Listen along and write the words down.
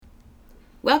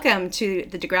Welcome to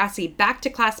the Degrassi Back to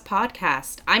Class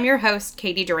podcast. I'm your host,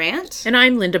 Katie Durant. And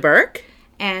I'm Linda Burke.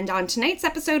 And on tonight's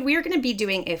episode, we are going to be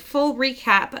doing a full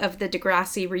recap of the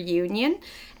Degrassi reunion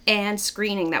and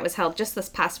screening that was held just this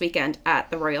past weekend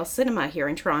at the Royal Cinema here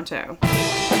in Toronto.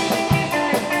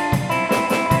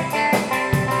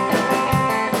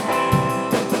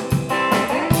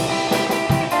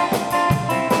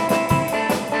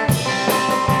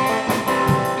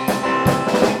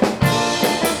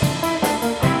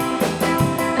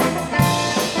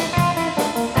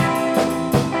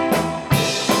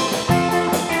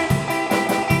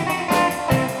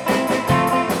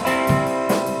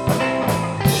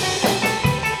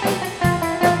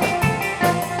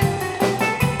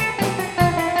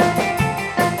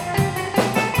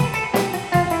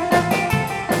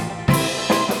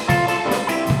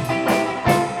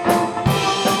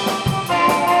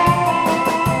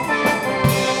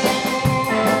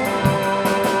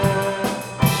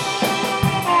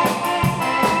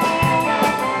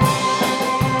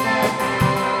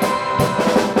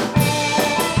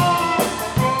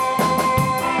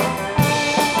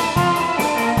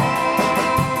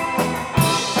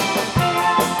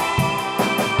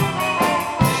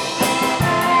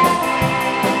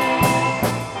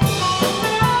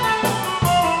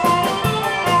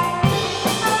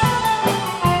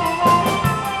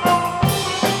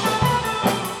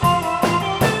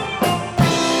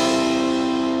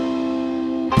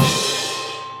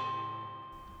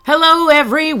 Hello,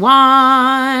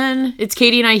 everyone. It's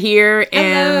Katie and I here.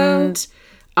 Hello.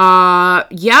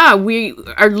 And we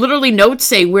are literally notes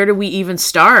say, where do we even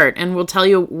start? And we'll tell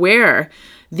you where.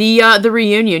 The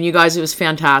reunion, you guys, it was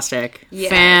fantastic. Yes.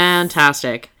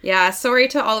 Fantastic. Yeah, sorry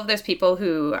to all of those people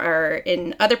who are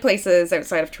in other places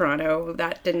outside of Toronto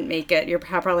that didn't make it. You're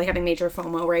probably having major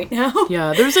FOMO right now.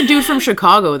 Yeah, there's a dude from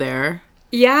Chicago there.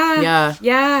 Yeah.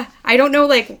 I don't know,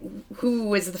 who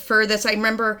was the furthest. I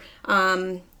remember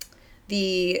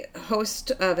the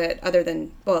host of it,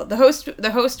 the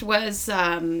host was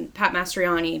Pat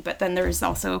Mastroianni, but then there's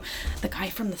also the guy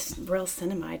from the Royal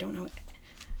Cinema. I don't know.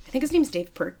 I think his name's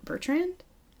Dave Bertrand.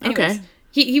 Anyways, Okay.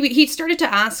 He started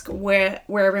to ask where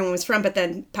everyone was from, but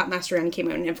then Pat Mastroianni came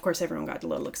out, and of course everyone got a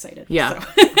little excited. Yeah.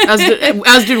 So.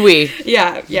 As did we.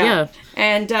 Yeah.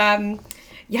 And I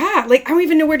don't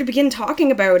even know where to begin talking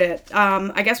about it.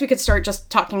 I guess we could start just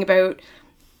talking about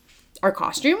our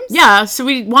costumes. Yeah, so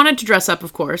we wanted to dress up,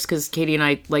 of course, because Katie and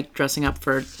I like dressing up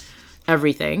for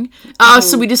everything.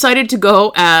 So we decided to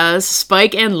go as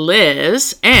Spike and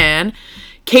Liz, and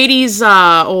Katie's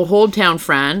old hometown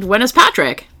friend went as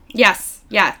Patrick. Yes,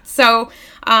 yeah. So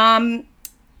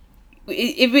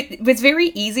it was very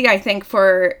easy, I think,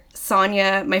 for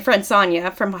Sonia, my friend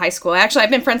Sonia from high school. Actually, I've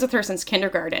been friends with her since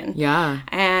kindergarten. Yeah.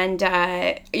 And,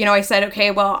 I said,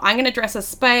 okay, well, I'm going to dress as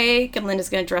Spike and Linda's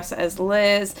going to dress as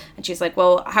Liz. And she's like,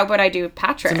 well, how about I do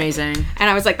Patrick? It's amazing. And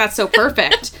I was like, that's so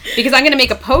perfect because I'm going to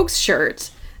make a Pogues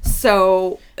shirt.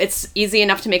 So it's easy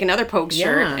enough to make another Pogues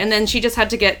shirt. And then she just had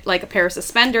to get a pair of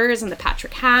suspenders and the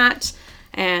Patrick hat.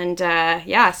 And,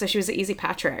 so she was an easy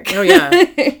Patrick. Oh, yeah.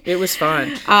 It was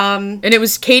fun. And it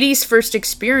was Katie's first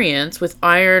experience with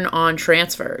iron-on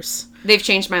transfers. They've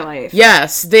changed my life.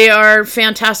 Yes, they are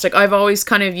fantastic. I've always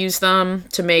kind of used them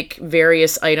to make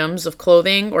various items of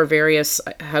clothing or various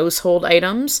household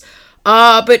items.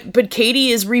 But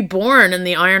Katie is reborn in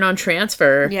the iron-on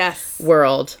transfer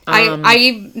world.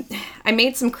 I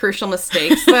made some crucial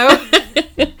mistakes, though.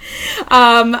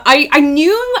 I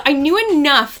knew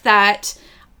enough that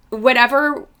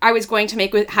whatever I was going to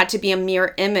make had to be a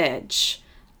mirror image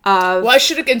of... Well, I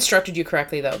should have instructed you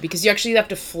correctly, though, because you actually have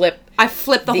to flip... I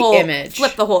flipped the whole image.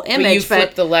 But you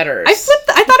flipped the letters. I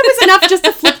thought it was enough just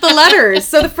to flip the letters.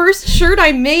 So the first shirt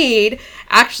I made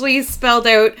actually spelled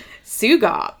out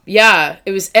Sugop. Yeah,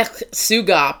 it was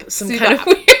Sugop. Kind of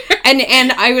weird.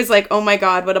 And I was like, oh my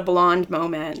God, what a blonde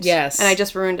moment. Yes. And I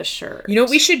just ruined a shirt. You know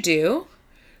what we should do?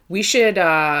 We should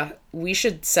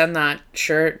send that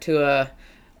shirt to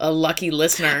a lucky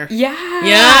listener.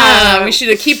 Yeah. We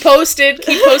should keep posted,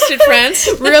 friends.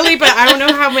 Really, but I don't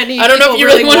know how many I don't know if you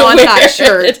really want that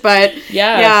shirt, but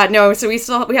yeah, so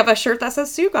we have a shirt that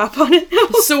says Sugop on it now.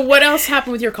 So what else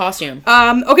happened with your costume?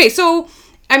 Okay, so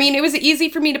I mean, it was easy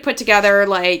for me to put together,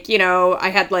 I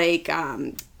had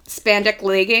spandex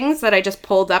leggings that I just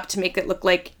pulled up to make it look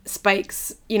like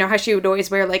Spike's, you know how she would always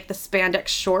wear like the spandex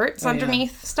shorts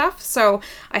underneath stuff. So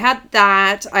I had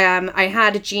that. I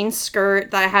had a jean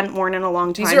skirt that I hadn't worn in a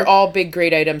long time. These are all big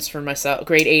grade items for myself.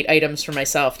 Grade 8 items for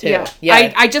myself too.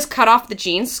 Yeah. I just cut off the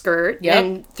jean skirt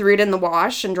and threw it in the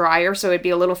wash and dryer so it'd be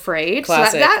a little frayed.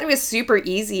 Classic. So that was super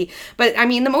easy. But I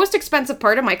mean, the most expensive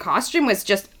part of my costume was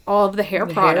just all of the hair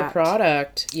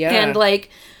product. Yeah. And like,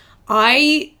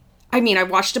 I mean, I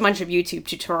watched a bunch of YouTube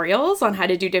tutorials on how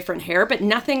to do different hair, but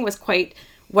nothing was quite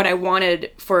what I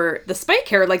wanted for the Spike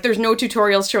hair. Like, there's no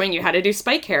tutorials showing you how to do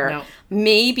Spike hair. No.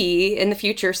 Maybe in the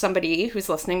future, somebody who's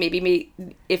listening, maybe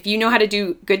if you know how to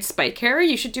do good Spike hair,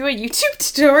 you should do a YouTube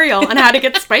tutorial on how to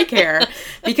get Spike hair.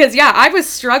 Because, yeah, I was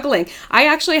struggling. I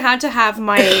actually had to have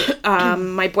my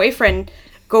my boyfriend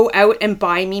go out and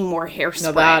buy me more hairspray.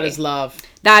 No, that is love.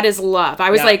 That is love. I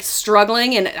was like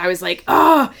struggling, and I was like,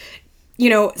 oh, you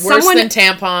know, worse than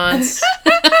tampons.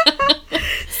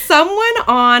 Someone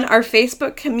on our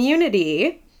Facebook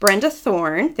community, Brenda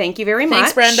Thorne, thank you very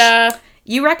much. Thanks, Brenda.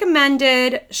 You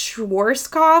recommended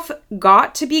Schwarzkopf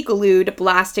Got to Be Glued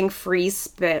Blasting Freeze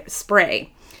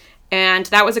Spray. And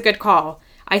that was a good call.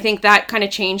 I think that kind of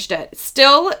changed it.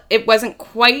 Still, it wasn't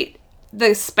quite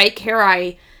the Spike hair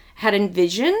I had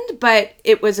envisioned, but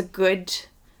it was a good...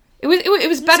 It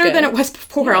was better than it was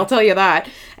before, I'll tell you that.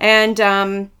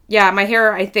 And, yeah, my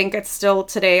hair, I think it's still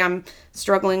today, I'm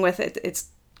struggling with it. It's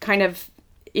kind of,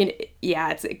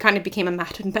 it kind of became a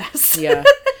matted mess. Yeah.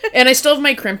 And I still have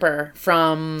my crimper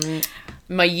from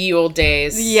my ye old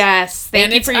days. Yes.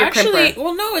 Thank you for your crimper.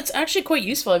 Well, no, it's actually quite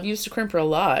useful. I've used a crimper a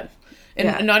lot.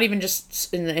 And not even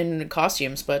just in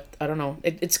costumes, but I don't know.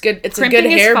 It's good. It's crimping a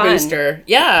good hair booster.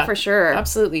 Yeah. For sure.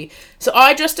 Absolutely. So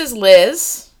I dressed as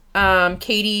Liz.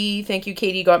 Katie, thank you,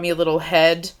 Katie, got me a little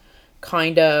head,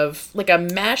 kind of like a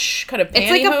mesh kind of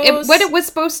pantyhose. It's like what it was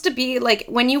supposed to be, like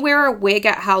when you wear a wig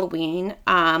at Halloween,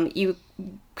 you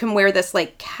can wear this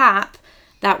like cap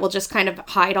that will just kind of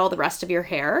hide all the rest of your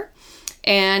hair.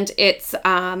 And it's,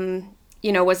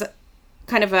 was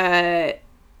kind of a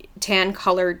tan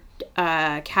colored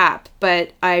cap,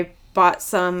 but I bought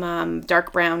some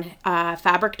dark brown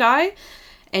fabric dye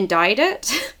and dyed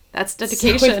it. That's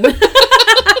dedication.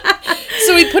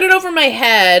 So we put it over my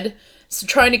head, so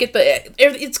trying to get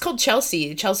it's called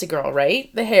Chelsea girl,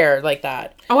 right? The hair like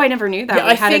that. Oh, I never knew that. Yeah,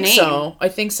 I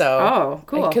think so. Oh,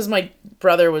 cool. Because my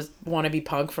brother was wannabe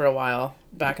punk for a while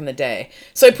back in the day.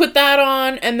 So I put that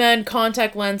on, and then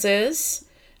contact lenses,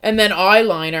 and then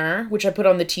eyeliner, which I put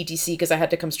on the TTC because I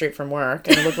had to come straight from work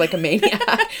and I looked like a maniac.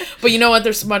 But you know what?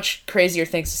 There's much crazier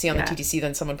things to see on the TTC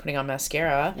than someone putting on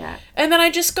mascara. Yeah. And then I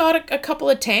just got a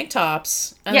couple of tank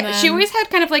tops. And she always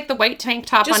had kind of like the white tank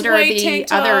top under the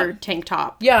other tank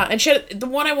top. Yeah, and the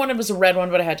one I wanted was a red one,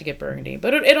 but I had to get burgundy.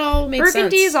 But it all made sense.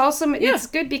 Burgundy is also, it's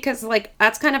good because like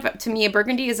that's kind of, to me, a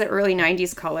burgundy is an early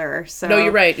 90s color. So no,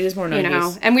 you're right. It is more 90s. You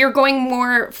know, and we were going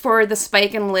more for the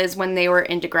Spike and Liz when they were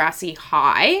in Degrassi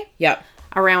High. Yep.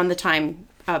 Around the time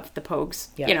of the Pogues,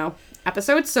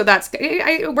 episodes. So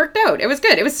it worked out. It was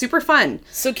good. It was super fun.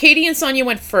 So Katie and Sonia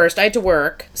went first. I had to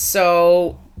work.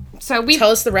 So we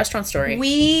tell us the restaurant story.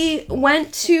 We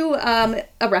went to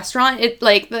a restaurant.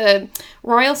 The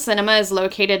Royal Cinema is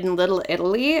located in Little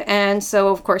Italy, and so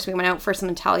of course we went out for some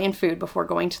Italian food before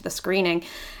going to the screening.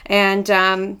 And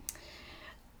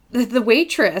the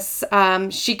waitress,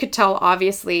 she could tell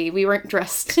obviously we weren't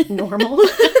dressed normal.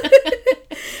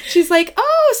 She's like,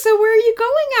 "Oh, so where are you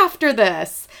going after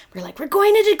this?" We're like, "We're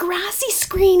going to Degrassi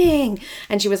screening."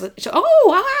 And she was like, "Oh,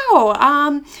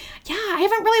 wow. Yeah, I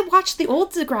haven't really watched the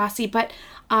old Degrassi, but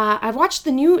I watched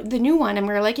the new one." And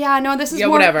we were like, "Yeah, no, this is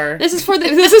whatever. This is for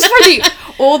the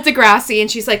old Degrassi." And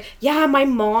she's like, "Yeah, my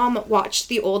mom watched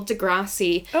the old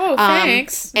Degrassi." Oh,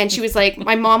 thanks. And she was like,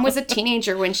 "My mom was a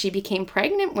teenager when she became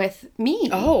pregnant with me."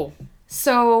 Oh.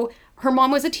 So her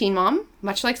mom was a teen mom,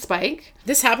 much like Spike.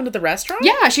 This happened at the restaurant?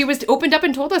 Yeah, she was opened up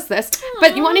and told us this. Aww.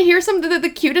 But you want to hear some of the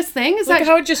cutest thing? Is that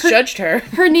how I just judged her.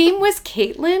 Her name was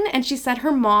Caitlin, and she said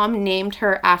her mom named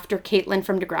her after Caitlin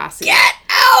from Degrassi. Get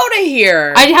out of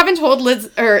here! I haven't told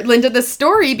Linda this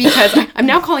story because I'm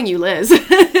now calling you Liz.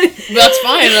 That's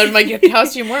fine. My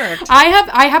costume worked.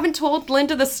 I haven't told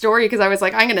Linda the story because I was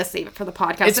like, I'm going to save it for the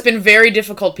podcast. It's been very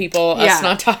difficult, people, us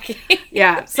not talking.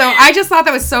 Yeah. So I just thought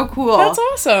that was so cool. That's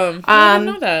awesome. I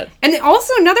didn't know that. And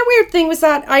also another weird thing was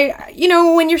that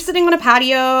when you're sitting on a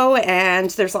patio and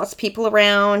there's lots of people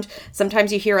around,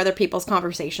 sometimes you hear other people's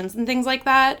conversations and things like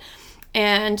that.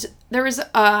 And there was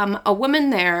a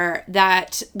woman there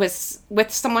that was with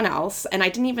someone else, and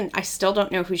I still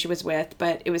don't know who she was with,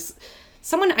 but it was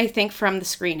someone I think from the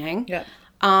screening. Yeah.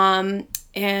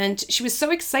 And she was so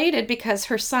excited because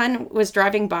her son was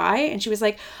driving by and she was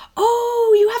like,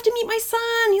 oh, you have to meet my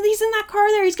son. He's in that car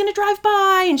there. He's going to drive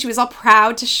by. And she was all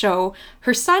proud to show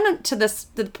her son to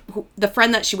the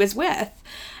friend that she was with.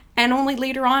 And only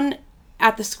later on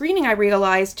at the screening, I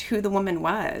realized who the woman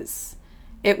was.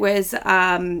 It was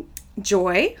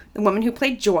Joy, the woman who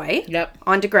played Joy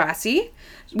on Degrassi.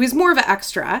 It was more of an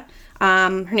extra. Her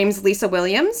name is Lisa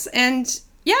Williams. And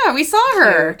yeah, we saw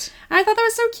her. Cute. And I thought that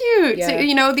was so cute. Yeah. So,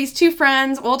 you know, these two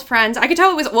friends, old friends. I could tell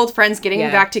it was old friends getting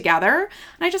back together.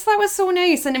 And I just thought it was so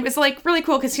nice. And it was like really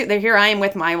cool because here I am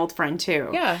with my old friend too.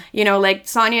 Yeah. You know, like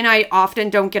Sonia and I often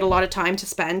don't get a lot of time to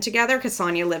spend together because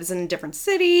Sonia lives in a different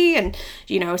city. And,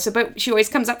 you know, but she always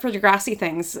comes up for Degrassi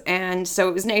things. And so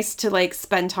it was nice to like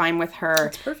spend time with her.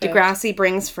 That's perfect. Degrassi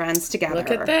brings friends together.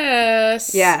 Look at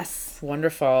this. Yes.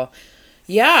 Wonderful.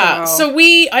 Yeah, so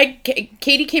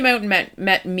Katie came out and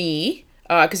met me,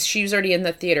 because she was already in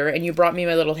the theater, and you brought me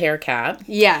my little hair cap.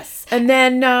 Yes. And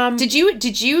then, did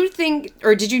you think,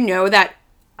 or did you know that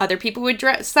other people would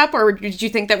dress up, or did you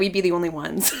think that we'd be the only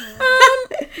ones?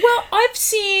 Well, I've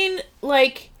seen,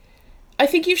 like, I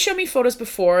think you've shown me photos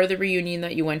before the reunion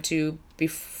that you went to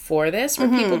before this where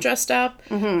people dressed up.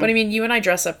 Mm-hmm. But I mean, you and I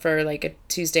dress up for like a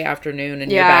Tuesday afternoon in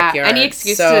your backyard. Any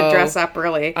excuse to dress up,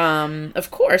 really.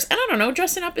 Of course. And I don't know,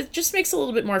 dressing up, it just makes it a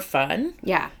little bit more fun.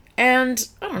 Yeah. And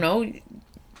I don't know,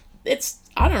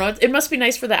 it must be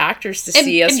nice for the actors to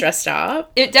see us dressed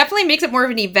up. It definitely makes it more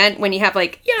of an event when you have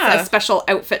like a special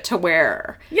outfit to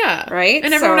wear. Yeah. Right?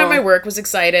 And everyone at my work was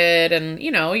excited, and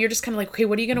you know, you're just kind of like, okay,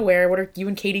 what are you going to wear? What are you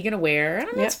and Katie going to wear? I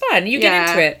don't know, it's fun. You get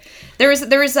into it.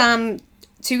 There was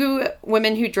two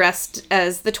women who dressed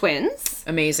as the twins.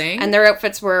 Amazing. And their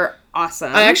outfits were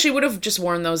awesome. I actually would have just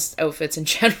worn those outfits in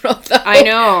general, though. I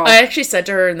know. I actually said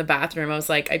to her in the bathroom, I was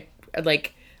like,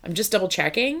 I'm just double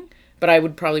checking, but I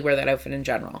would probably wear that outfit in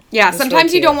general. Yeah, sometimes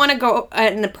really you don't want to go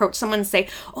and approach someone and say,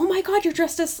 oh my God, you're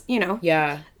dressed as, you know.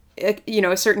 Yeah.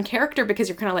 A certain character, because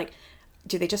you're kind of like,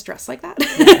 do they just dress like that?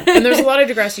 Yeah. And there's a lot of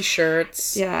Degrassi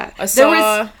shirts. Yeah. I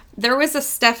saw... There was a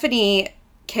Stephanie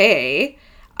K,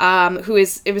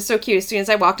 it was so cute. As soon as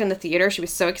I walked in the theater, she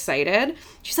was so excited.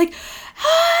 She's like,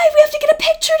 hi, we have to get a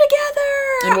picture together.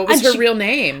 And what was her real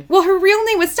name? Well, her real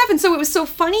name was Steph. And so it was so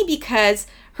funny because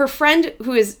her friend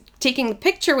who is taking the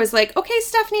picture was like, okay,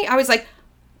 Stephanie. I was like,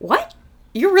 what?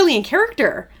 You're really in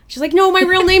character. She's like, no, my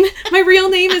real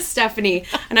name is Stephanie.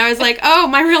 And I was like, oh,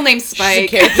 my real name's Spike.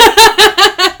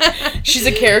 She's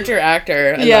a character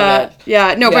actor. I love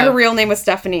it. But her real name was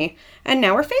Stephanie. And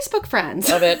now we're Facebook friends.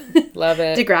 Love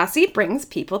it. Degrassi brings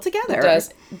people together. It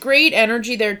does. Great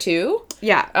energy there, too.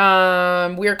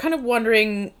 Yeah. We were kind of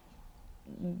wondering...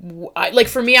 like,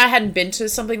 for me, I hadn't been to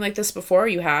something like this before.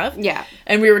 You have? Yeah.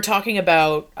 And we were talking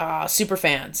about super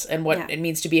fans and what it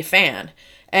means to be a fan.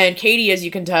 And Katie, as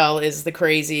you can tell, is the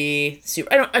crazy...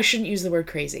 I shouldn't use the word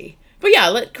crazy. But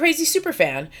yeah, crazy super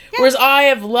fan. Yeah. Whereas I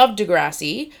have loved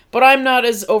Degrassi, but I'm not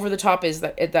as over the top as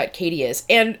that Katie is.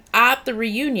 And at the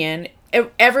reunion,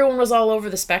 everyone was all over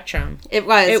the spectrum. It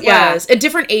was. At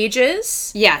different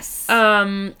ages. Yes.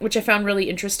 Which I found really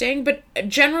interesting, but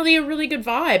generally a really good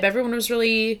vibe. Everyone was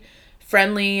really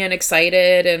friendly and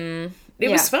excited, and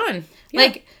it was fun. Yeah.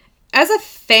 Like, as a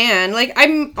fan, like,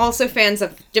 I'm also fans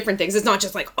of different things. It's not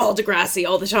just like all Degrassi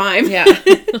all the time. Yeah.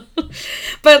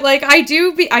 But like, I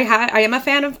am a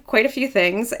fan of quite a few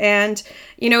things. And,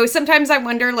 you know, sometimes I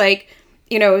wonder, like,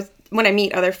 you know, when I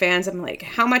meet other fans, I'm like,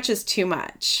 how much is too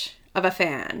much of a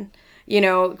fan? You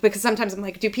know, because sometimes I'm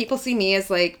like, do people see me as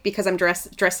like, because I'm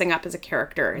dressing up as a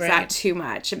character? Is that too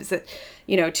much? Is it,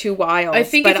 you know, too wild? I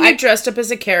think if you dressed up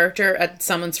as a character at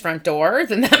someone's front door,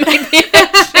 then that might be an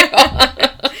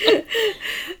issue.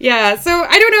 Yeah, so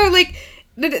I don't know, like,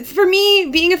 for me,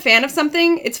 being a fan of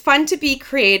something, it's fun to be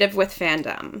creative with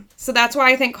fandom. So that's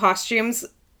why I think costumes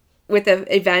with an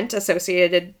event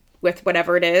associated with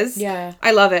whatever it is. Yeah.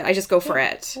 I love it. I just go for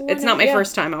it. It's not my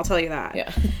first time, I'll tell you that.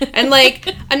 Yeah. And like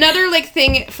another like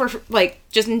thing for like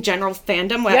just in general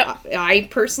fandom what I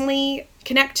personally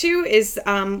connect to is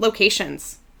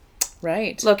locations.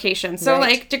 Right. Locations. So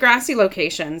like Degrassi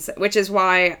locations, which is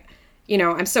why, you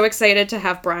know, I'm so excited to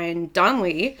have Brian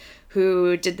Donnelly,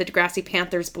 who did the Degrassi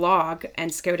Panthers blog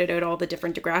and scouted out all the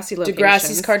different Degrassi locations.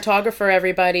 Degrassi's cartographer,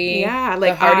 everybody. Yeah,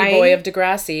 like the Hardy Boy of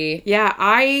Degrassi. Yeah,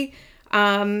 I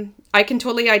can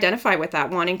totally identify with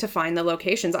that, wanting to find the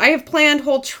locations. I have planned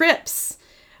whole trips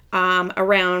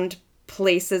around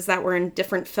places that were in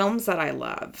different films that I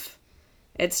love.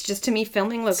 It's just, to me,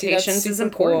 filming locations is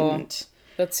important.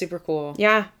 Cool. That's super cool.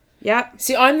 Yeah. Yeah.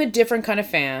 See, I'm the different kind of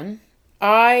fan.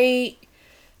 I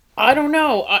don't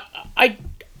know.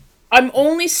 I'm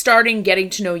only starting getting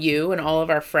to know you and all of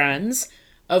our friends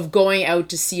of going out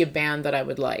to see a band that I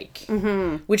would like.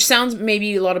 Which sounds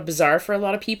maybe a lot of bizarre for a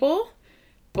lot of people,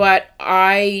 but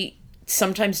I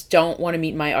sometimes don't want to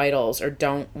meet my idols or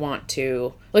don't want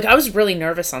to... Like, I was really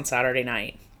nervous on Saturday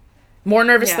night. More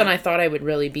nervous than I thought I would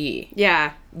really be.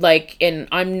 Yeah. Like, and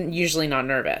I'm usually not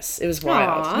nervous. It was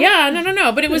wild. Aww. Yeah,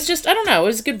 no. But it was just, I don't know, it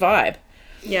was a good vibe.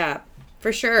 Yeah,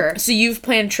 for sure. So you've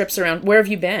planned trips around. Where have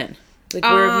you been? Like,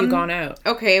 where have you gone out?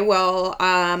 Okay, well,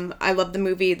 I love the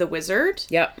movie The Wizard.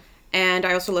 Yep. And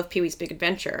I also love Pee-wee's Big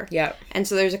Adventure. Yep. And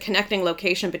so there's a connecting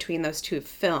location between those two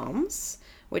films,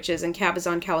 which is in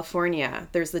Cabazon, California.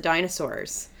 There's the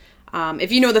dinosaurs.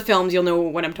 If you know the films, you'll know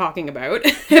what I'm talking about.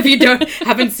 If you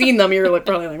haven't seen them, you're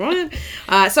probably like,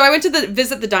 what? So I went to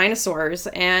visit the dinosaurs,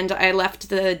 and I left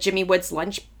the Jimmy Woods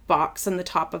lunchbox on the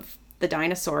top of the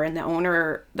dinosaur, and the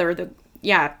owner,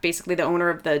 basically the owner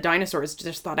of the dinosaurs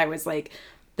just thought I was like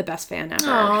the best fan ever.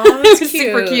 Aww, that's cute.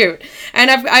 Super cute. And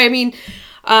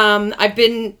I've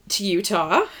been to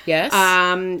Utah. Yes.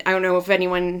 I don't know if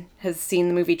anyone has seen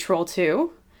the movie Troll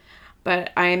 2,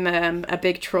 but I'm a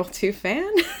big Troll 2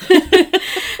 fan.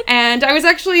 And I was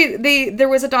actually, there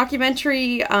was a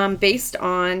documentary based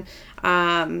on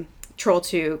Troll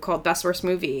 2 called Best Worst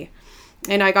Movie.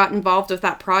 And I got involved with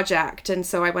that project. And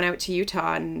so I went out to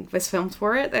Utah and was filmed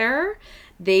for it there.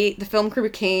 The film crew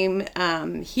came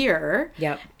here.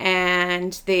 Yep.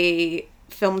 And they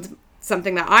filmed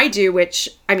something that I do, which,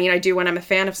 I do when I'm a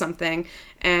fan of something.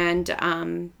 And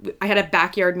I had a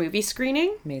backyard movie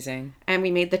screening. Amazing. And we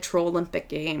made the Troll Olympic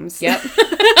Games. Yep.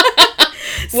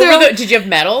 So, did you have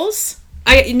medals?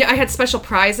 I had special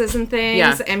prizes and things.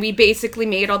 Yeah. And we basically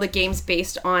made all the games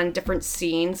based on different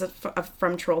scenes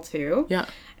from Troll 2. Yeah.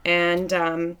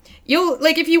 And you'll,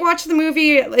 like, if you watch the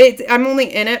movie, I'm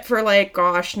only in it for, like,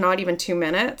 not even 2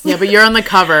 minutes. Yeah, but you're on the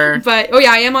cover. But,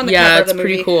 I am on the cover of the movie.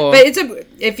 Yeah, it's pretty cool.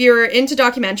 But if you're into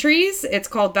documentaries, it's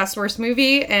called Best Worst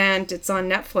Movie, and it's on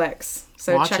Netflix.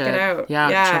 So check it out. Yeah,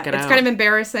 check it out. It's kind of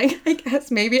embarrassing, I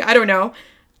guess, maybe. I don't know.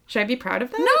 Should I be proud of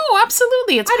that? No,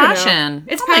 absolutely. It's passion.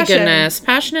 It's passion. passion. My goodness.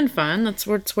 Passion and fun. That's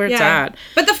where it's at.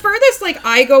 But the furthest, like,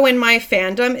 I go in my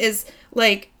fandom is,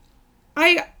 like,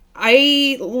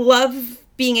 I love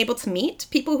being able to meet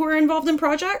people who are involved in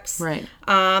projects. Right.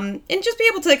 And just be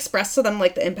able to express to them,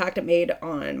 like, the impact it made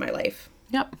on my life.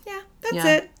 Yep. Yeah, that's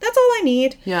it. That's all I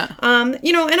need. Yeah. And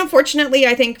unfortunately,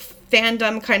 I think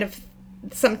fandom kind of,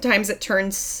 sometimes it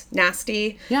turns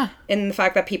nasty. Yeah. In the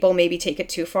fact that people maybe take it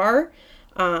too far.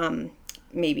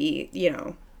 Maybe,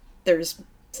 there's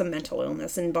some mental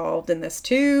illness involved in this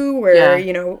too,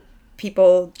 where,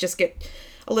 people just get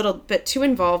a little bit too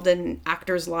involved in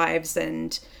actors' lives.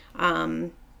 And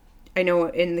I know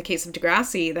in the case of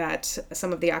Degrassi that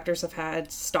some of the actors have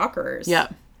had stalkers. Yeah.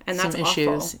 And that's some awful.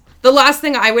 issues. The last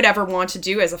thing I would ever want to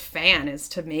do as a fan is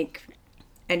to make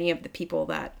any of the people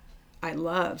that I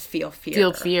love feel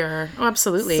fear. Oh,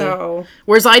 absolutely. So,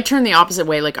 whereas I turn the opposite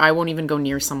way. Like, I won't even go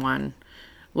near someone.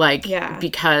 Like,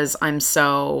 because I'm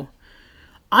so...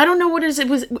 I don't know what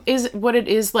it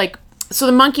is like... So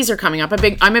the Monkees are coming up.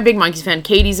 I'm a big Monkees fan.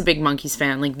 Katie's a big Monkees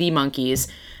fan. Like, the Monkees.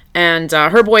 And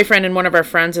her boyfriend and one of our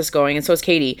friends is going, and so is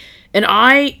Katie. And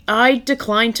I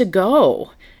declined to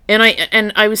go.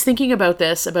 And I was thinking about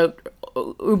this, about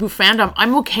Ubu fandom.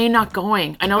 I'm okay not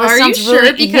going. I know that sounds really... Are you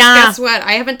sure? Because yeah. guess what?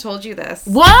 I haven't told you this.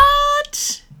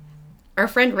 What? Our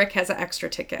friend Rick has an extra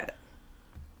ticket.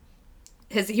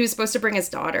 He was supposed to bring his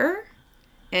daughter,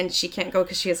 and she can't go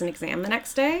because she has an exam the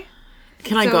next day.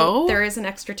 Can I go? There is an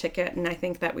extra ticket, and I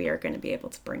think that we are going to be able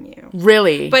to bring you.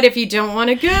 Really? But if you don't want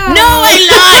to go... No,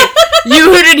 I lied!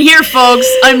 You heard it here, folks.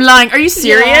 I'm lying. Are you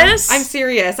serious? Yeah, I'm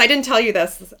serious. I didn't tell you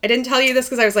this. I didn't tell you this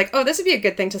because I was like, oh, this would be a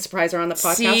good thing to surprise her on the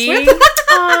podcast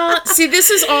with. See, this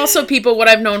is also, people, what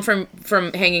I've known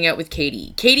from hanging out with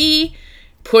Katie. Katie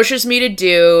pushes me to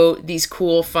do these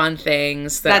cool, fun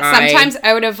things that sometimes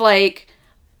out of, like,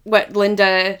 what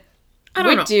Linda...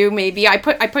 would do maybe. I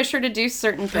push her to do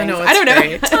certain things. I don't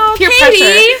know. Oh, Peer Katie.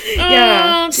 pressure.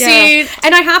 Yeah. See.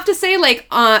 And I have to say, like,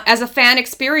 as a fan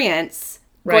experience,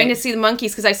 going Right. to see the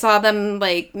Monkees, because I saw them,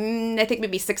 like, I think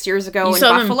maybe 6 years ago in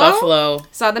saw Buffalo. them in Buffalo.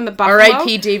 Saw them in Buffalo.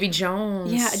 R.I.P. Davy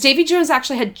Jones. Yeah, Davy Jones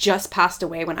actually had just passed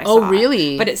away when I saw it. Oh,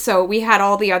 really? But so we had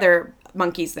all the other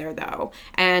Monkees there, though,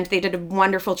 and they did a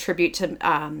wonderful tribute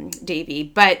to Davy.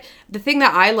 But the thing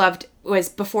that I loved was,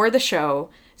 before the show,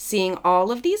 seeing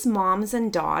all of these moms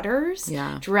and daughters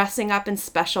dressing up in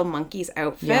special Monkees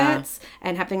outfits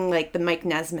and having, like, the Mike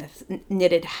Nesmith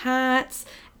knitted hats,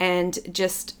 and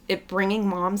just it bringing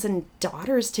moms and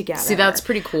daughters together. See, that's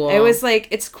pretty cool. It was like,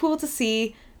 it's cool to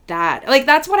see that. Like,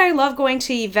 that's what I love, going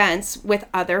to events with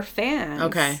other fans.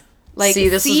 Okay. Like, See,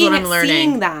 this is what I'm learning.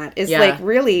 Seeing that is, Yeah. like,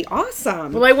 really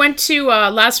awesome. Well, I went to,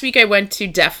 last week I went to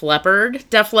Def Leppard.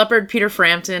 Def Leppard, Peter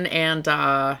Frampton, and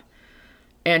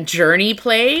Journey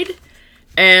played.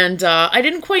 And I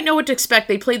didn't quite know what to expect.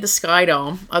 They played the Sky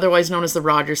Dome, otherwise known as the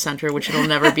Rogers Center, which it'll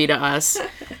never be to us.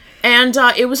 And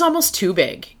it was almost too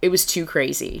big. It was too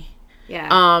crazy.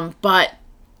 Yeah. But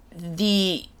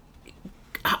the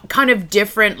kind of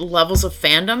different levels of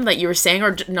fandom that you were saying,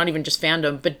 or not even just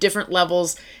fandom, but different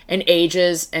levels and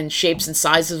ages and shapes and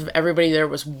sizes of everybody there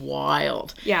was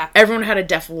wild. Yeah. Everyone had a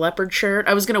Def Leppard shirt.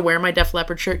 I was going to wear my Def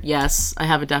Leppard shirt. Yes, I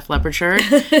have a Def Leppard shirt.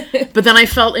 But then I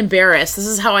felt embarrassed. This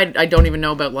is how I don't even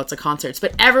know about lots of concerts,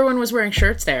 but everyone was wearing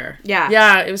shirts there. Yeah.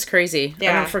 Yeah, it was crazy.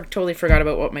 Yeah. Totally forgot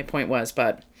about what my point was,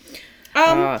 but...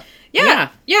 Yeah.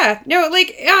 No,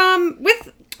 like,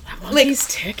 with... I want these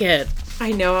tickets.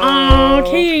 I know. Oh,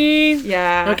 Katie.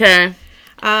 Yeah. Okay.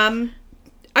 I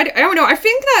don't know. I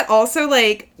think that also,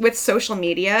 like, with social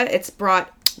media, it's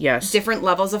brought Yes. different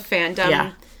levels of fandom.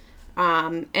 Yeah.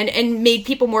 And made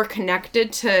people more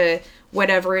connected to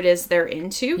whatever it is they're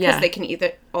into. Because Yeah. they can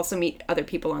either also meet other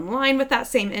people online with that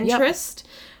same interest.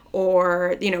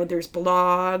 Or, you know, there's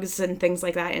blogs and things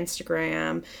like that,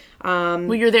 Instagram.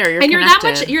 Well, you're there. You're And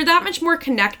connected. you're that much more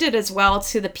connected as well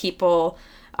to the people.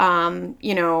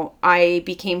 You know, I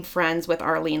became friends with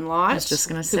Arlene Lott. I was just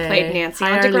gonna say, who played Nancy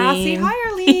hi, on Degrassi. Arlene. Hi,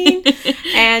 Arlene.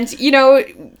 And, you know,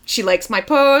 she likes my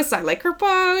posts. I like her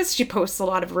posts. She posts a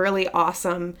lot of really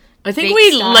awesome I think fake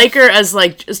we stuff. like her as,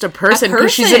 like, just a person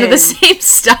because she's into the same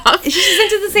stuff. She's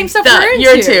into the same stuff that we're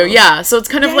you're into. into. Yeah. So it's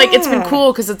kind of like, it's been Yeah.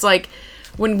 cool because it's like,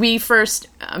 when we first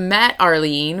met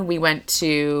Arlene, we went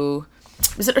to...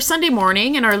 Was it a Sunday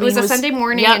morning? And Arlene It was a Sunday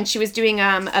morning, Yep. and she was doing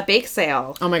a bake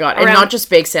sale. Oh my god! And around- not just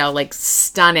bake sale, like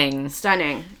stunning,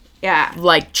 Stunning. Yeah.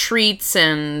 like treats,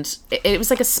 and it was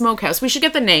like a smokehouse. We should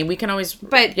get the name. We can always.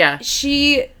 But yeah,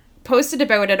 she posted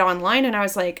about it online, and I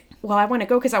was like, well, I want to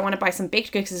go because I want to buy some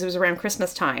baked goods because it was around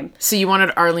Christmas time. so you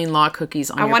wanted Arlene Law cookies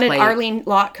on I your wanted plate. Arlene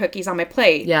Lott cookies on my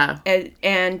plate. Yeah.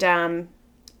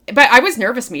 But I was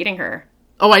nervous meeting her.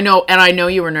 Oh, I know, and I know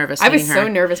you were nervous. I was meeting so her.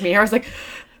 nervous meeting her. I was like,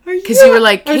 Because you were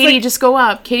like, I was Katie, like, just go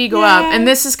up. Katie, go up. Yeah. And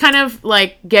this is kind of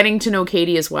like getting to know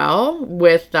Katie as well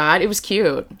with that. It was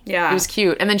cute. Yeah. It was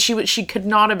cute. And then she could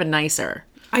not have been nicer.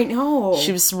 I know.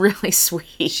 She was really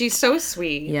sweet. She's so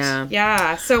sweet. Yeah.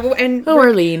 Yeah. So, and Oh,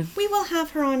 Arlene. we will have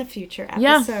her on a future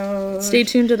Yeah. episode. Stay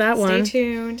tuned to that one. Stay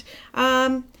tuned.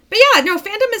 But yeah, no,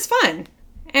 fandom is fun.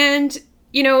 And,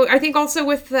 you know, I think also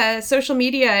with social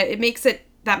media, it makes it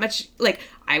that much, like,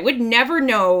 I would never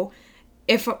know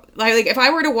if I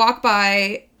were to walk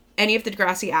by any of the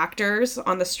Degrassi actors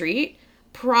on the street,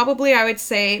 probably I would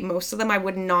say most of them I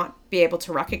would not be able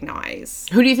to recognize.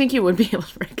 Who do you think you would be able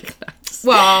to recognize?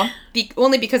 Well,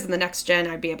 only because in the next gen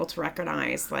I'd be able to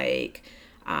recognize, like,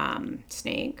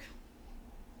 Snake.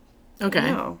 Okay.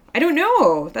 No, I don't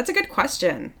know. That's a good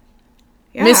question.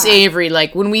 Yeah. Miss Avery,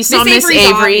 like when we saw Miss Avery's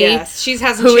Avery, obvious. She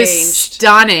hasn't who is changed.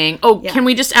 stunning. Oh, Yeah. can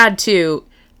we just add too?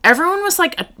 Everyone was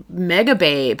like a mega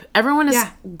babe. Everyone is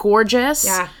Yeah. gorgeous.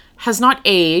 Yeah. Has not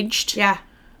aged. Yeah.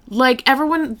 Like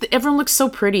everyone looks so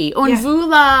pretty. Oh, and Yeah.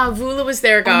 Vula was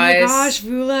there, guys. Oh my gosh,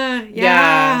 Vula. Yeah.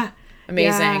 Yeah.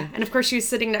 Amazing. Yeah. And of course she was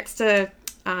sitting next to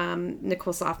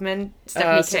Nicole Softman,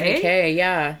 Stephanie Stephanie K. K.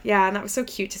 Yeah. Yeah, and that was so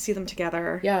cute to see them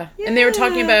together. Yeah. And they were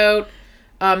talking about,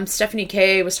 Stephanie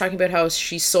K was talking about how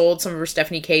she sold some of her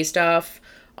Stephanie K stuff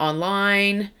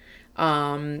online.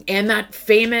 And that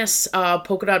famous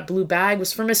polka dot blue bag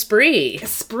was from Esprit.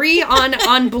 Spree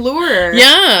on Blur.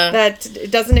 Yeah. That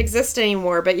doesn't exist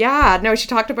anymore. But yeah, no, she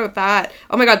talked about that.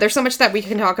 Oh my god, there's so much that we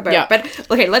can talk about. Yeah. But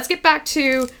okay, let's get back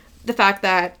to the fact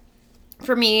that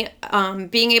for me,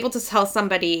 being able to tell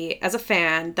somebody as a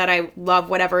fan that I love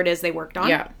whatever it is they worked on.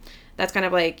 Yeah. That's kind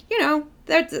of like, you know,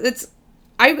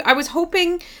 I was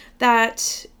hoping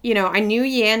that, you know, I knew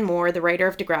Yan Moore, the writer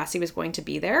of Degrassi, was going to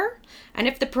be there. And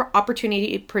if the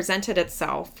opportunity presented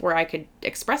itself where I could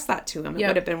express that to him, it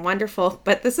would have been wonderful.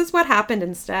 But this is what happened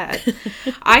instead.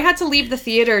 I had to leave the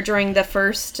theater during the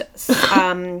first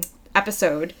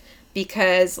episode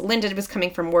because Linda was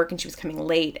coming from work and she was coming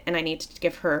late. And I needed to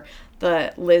give her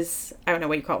the Liz, I don't know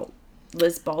what you call it,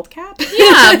 Liz bald cap?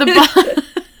 Yeah.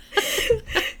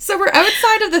 So we're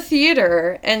outside of the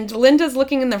theater, and Linda's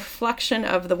looking in the reflection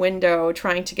of the window,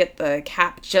 trying to get the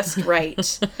cap just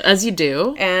right. As you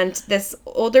do. And this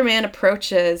older man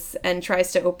approaches and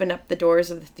tries to open up the doors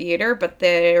of the theater, but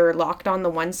they're locked on the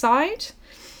one side.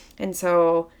 And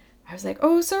so I was like,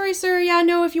 "Oh, sorry, sir. Yeah,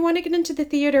 no, if you want to get into the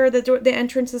theater, the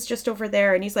entrance is just over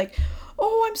there." And he's like,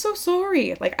 "Oh, I'm so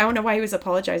sorry." Like, I don't know why he was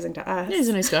apologizing to us. He's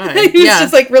a nice guy. He was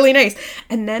just like really nice.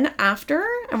 And then after,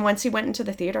 and once he went into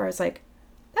the theater, I was like,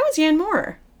 That was Yan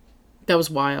Moore. That was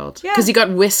wild. Yeah. Because he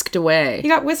got whisked away. He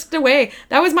got whisked away.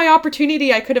 That was my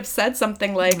opportunity. I could have said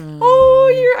something like,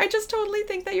 I just totally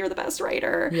think that you're the best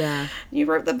writer. Yeah. You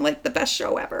wrote them like the best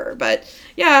show ever. But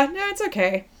yeah, no, it's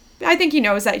okay. I think he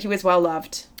knows that he was well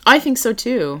loved. I think so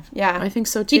too. Yeah. I think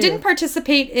so too. He didn't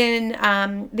participate in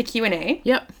the Q&A.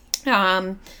 Yep.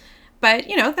 But,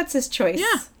 that's his choice.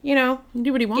 Yeah. You know.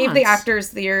 Do what he wants. Gave the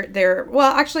actors their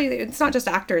well, actually, it's not just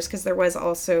actors, because there was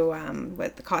also,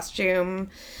 the costume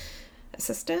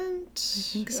assistant?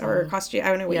 So. Or costume, I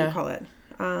don't know what you call it.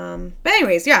 But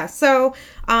anyways, yeah. So,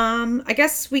 I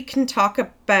guess we can talk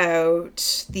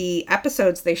about the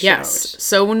episodes they showed. Yes.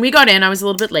 So when we got in, I was a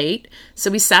little bit late. So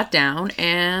we sat down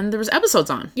and there was episodes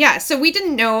on. Yeah. So we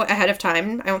didn't know ahead of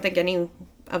time. I don't think any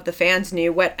of the fans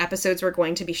knew what episodes were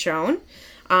going to be shown.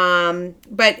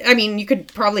 But I mean, you could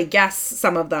probably guess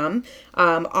some of them.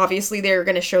 Obviously they're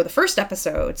going to show the first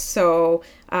episode. So,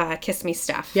 Kiss Me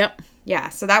Steph. Yep. Yeah.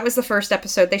 So that was the first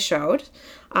episode they showed.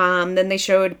 Then they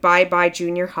showed Bye Bye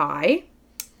Junior High,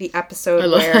 the episode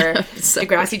where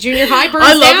Degrassi Junior High burns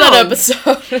down. I love that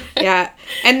episode. Yeah.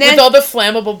 And then with all the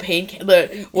flammable paint,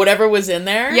 whatever was in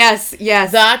there. Yes.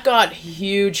 That got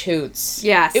huge hoots.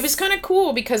 Yes. It was kind of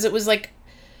cool because it was like,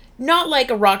 not like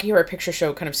a Rocky Horror Picture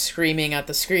Show kind of screaming at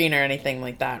the screen or anything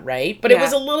like that, right? But it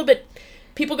was a little bit...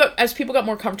 As people got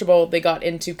more comfortable, they got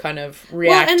into kind of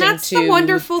reacting to... Well, and that's the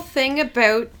wonderful thing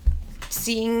about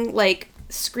seeing, like,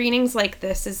 screenings like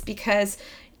this is because,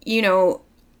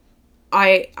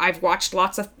 I've watched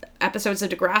lots of episodes of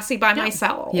Degrassi by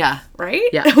myself. Yeah. Right?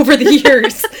 Yeah. Over the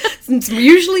years. It's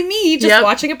usually me just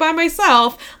watching it by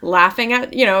myself, laughing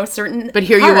at, certain But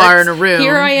here parts. you are in a room.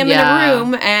 Here I am in a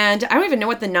room, and I don't even know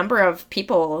what the number of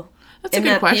people in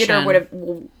that theater would have...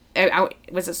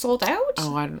 Was it sold out?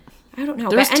 Oh, I don't know.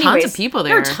 There's but anyways, tons of people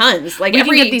there. There are tons. Like we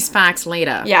can get these facts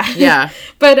later. Yeah. Yeah.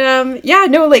 But,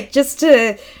 just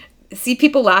to... see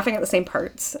people laughing at the same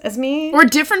parts as me. Or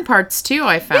different parts, too,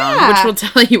 I found, which we'll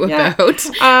tell you about.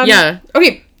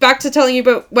 Okay, back to telling you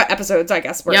about what episodes, I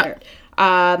guess, were there.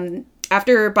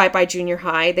 After Bye Bye Junior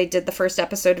High, they did the first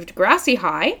episode of Degrassi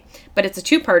High, but it's a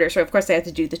two-parter, so of course they had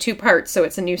to do the two parts, so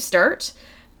it's a new start.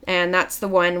 And that's the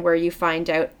one where you find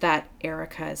out that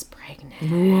Erica is pregnant.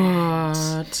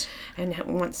 What? And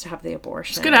wants to have the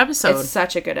abortion. It's a good episode. It's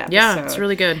such a good episode. Yeah, it's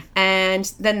really good.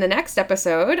 And then the next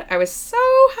episode, I was so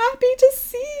happy to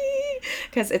see,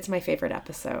 because it's my favorite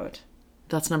episode.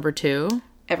 That's number 2?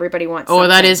 Everybody Wants Something. Oh,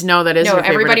 that is your favorite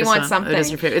Everybody episode. Wants Something. It is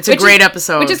your favorite. It's a great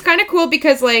episode. Which is kind of cool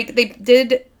because, like, they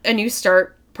did a new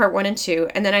start, part 1 and 2,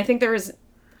 and then I think there was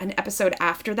an episode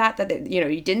after that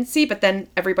you didn't see, but then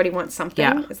Everybody Wants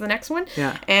Something is the next one.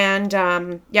 Yeah. And,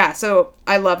 so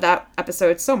I love that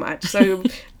episode so much. So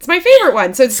it's my favorite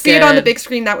one. So to see it on the big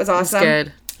screen, that was awesome. It's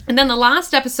good. And then the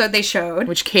last episode they showed.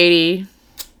 Which Katie...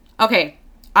 Okay.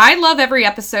 I love every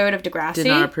episode of Degrassi. Did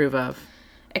not approve of.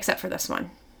 Except for this one.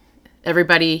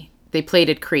 Everybody, they played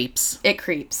It Creeps. It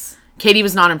Creeps. Katie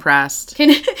was not impressed.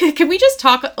 Can we just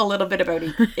talk a little bit about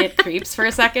It Creeps for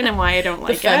a second and why I don't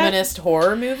like it? The feminist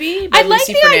horror movie by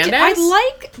Lucy Fernandez? I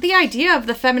like the idea of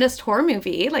the feminist horror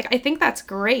movie. Like, I think that's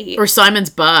great. Or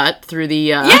Simon's butt through the...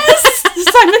 Yes!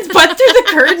 Simon's butt through the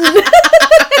curtain.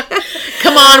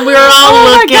 Come on, we were all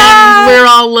looking. We were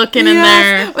all looking in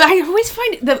there. I always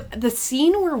find the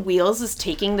scene where Wheels is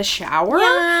taking the shower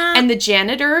and the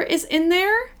janitor is in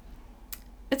there.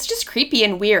 It's just creepy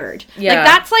and weird. Yeah. Like,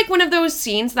 that's like one of those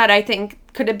scenes that I think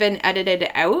could have been edited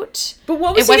out. But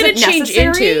what was he going to change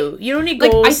into? You don't need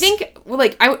goals.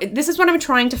 Like, I think, this is what I'm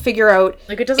trying to figure out.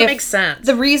 Like, it doesn't make sense.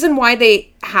 The reason why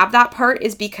they have that part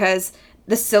is because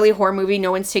the silly horror movie,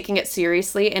 no one's taking it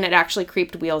seriously, and it actually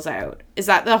creeped Wheels out. Is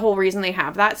that the whole reason they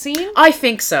have that scene? I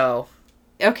think so.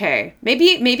 Okay.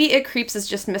 Maybe It Creeps is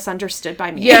just misunderstood by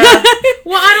me. Yeah.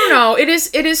 Well, I don't know. It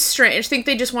is strange. I think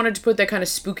they just wanted to put that kind of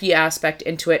spooky aspect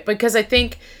into it because I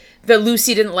think that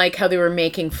Lucy didn't like how they were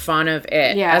making fun of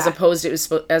it as opposed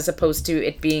to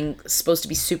it being supposed to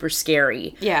be super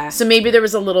scary. Yeah. So maybe there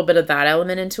was a little bit of that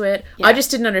element into it. Yeah. I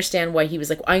just didn't understand why he was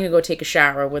like, I'm going to go take a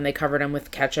shower when they covered him with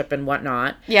ketchup and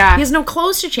whatnot. Yeah. He has no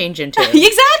clothes to change into.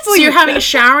 Exactly. So you're having a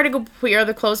shower to go put your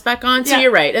other clothes back on? So you're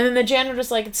right. And then the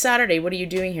janitor's like, it's Saturday. What are you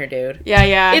doing here, dude?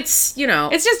 Yeah. It's,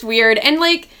 It's just weird. And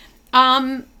like,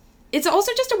 it's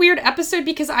also just a weird episode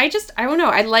because I don't know.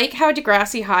 I like how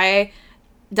Degrassi High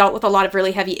dealt with a lot of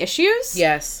really heavy issues.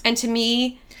 Yes. And to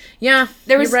me, you're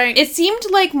right. It seemed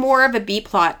like more of a B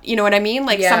plot. You know what I mean?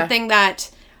 Like something that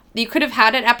you could have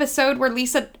had an episode where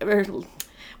Lucy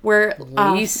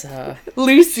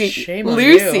Shame on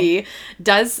you.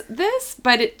 does this,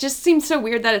 but it just seems so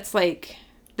weird that it's like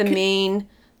the main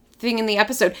thing in the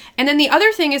episode. And then the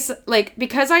other thing is, like,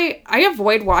 because I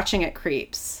avoid watching It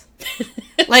Creeps.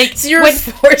 Like, so you're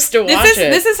forced to watch it.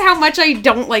 This is how much I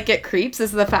don't like It Creeps,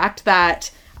 is the fact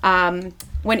that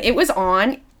when it was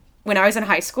on, when I was in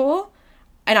high school,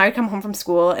 and I would come home from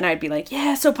school, and I'd be like,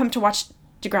 yeah, so pumped to watch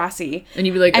Degrassi. And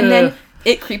you'd be like, and then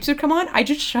It Creeps would come on, I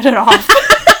just shut it off.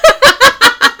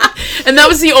 And that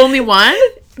was the only one?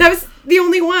 That was the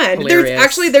only one.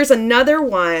 There's another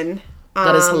one.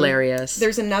 That is hilarious.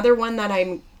 There's another one that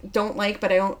I don't like,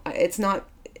 but it's not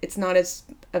as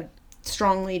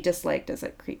strongly disliked as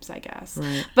It Creeps, I guess.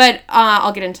 Right. But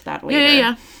I'll get into that later.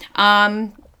 Yeah.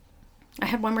 I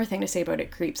had one more thing to say about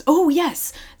It Creeps. Oh,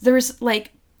 yes. There's,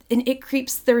 like, in It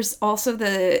Creeps, there's also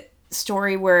the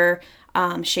story where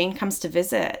Shane comes to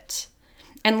visit.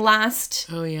 And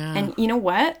oh yeah. And you know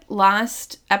what?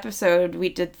 Last episode, we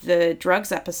did the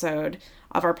drugs episode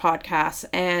of our podcast,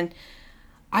 and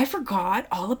I forgot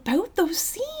all about those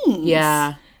scenes.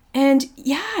 Yeah. And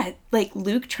yeah, like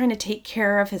Luke trying to take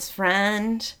care of his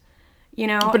friend, you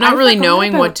know. But not really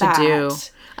knowing what to do.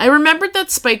 I remembered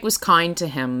that Spike was kind to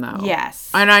him, though.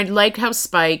 Yes. And I liked how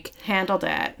Spike handled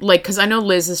it. Like, because I know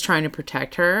Liz is trying to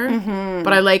protect her,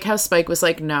 but I like how Spike was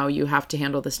like, no, you have to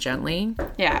handle this gently.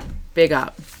 Yeah. Big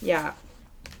up. Yeah.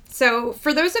 So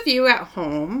for those of you at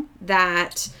home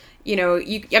that, you know,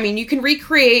 you can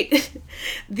recreate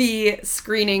the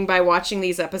screening by watching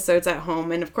these episodes at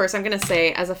home. And of course, I'm going to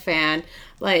say, as a fan,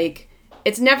 like,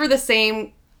 it's never the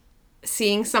same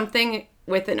seeing something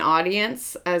with an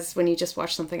audience as when you just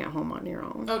watch something at home on your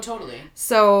own. Oh, totally.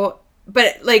 So,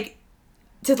 but like,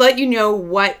 to let you know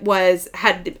what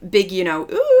had big, you know,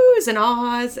 oohs and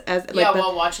ahs as like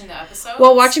while watching the episodes.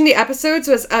 While watching the episodes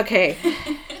was okay.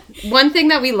 One thing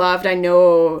that we loved, I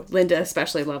know Linda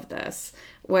especially loved this,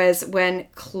 was when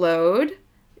Claude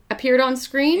appeared on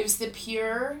screen. It was the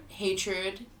pure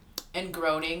hatred and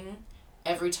groaning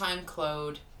every time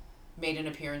Claude made an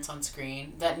appearance on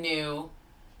screen that knew,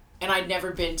 and I'd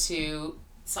never been to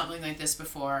something like this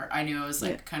before. I knew I was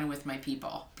like kind of with my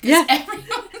people. Yeah.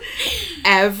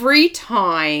 Every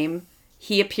time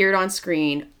he appeared on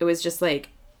screen, it was just like,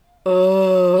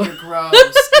 oh, you're gross.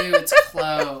 Ew, it's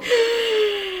Claude.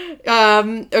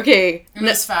 Okay. It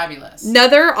was fabulous.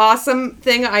 Another awesome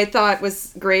thing I thought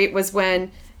was great was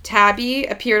when Tabby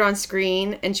appeared on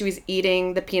screen and she was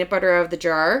eating the peanut butter out of the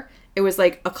jar. It was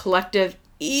like a collective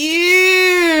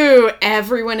ew,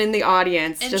 everyone in the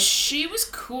audience. And just, she was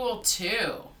cool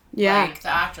too. Yeah. Like the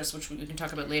actress, which we can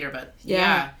talk about later, but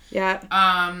yeah.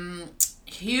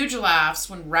 Huge laughs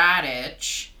when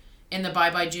Raditch in the Bye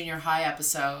Bye Junior High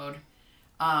episode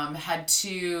had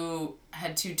two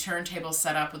turntables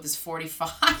set up with his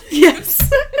 45.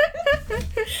 Yes.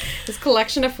 His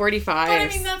collection of 45s. But I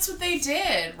mean, that's what they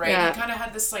did, right? Yeah. He kind of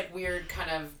had this like weird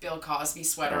kind of Bill Cosby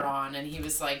sweater on, and he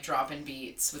was like dropping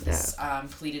beats with his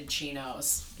pleated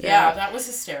chinos. Yeah, that was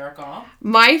hysterical.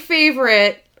 My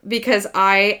favorite, because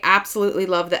I absolutely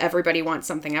love the Everybody Wants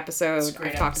Something episode.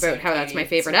 I've talked about how that's my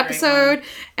favorite episode.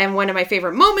 And one of my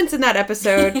favorite moments in that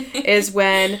episode is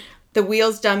when the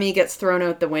Wheels dummy gets thrown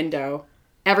out the window.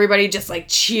 Everybody just like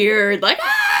cheered, like,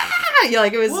 ah! Yeah,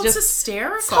 like it was just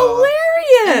hysterical. It's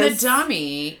hilarious. And the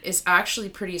dummy is actually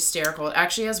pretty hysterical. It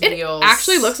actually has wheels. It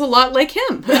actually looks a lot like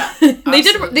him. Yeah, they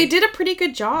did a pretty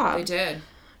good job. They did.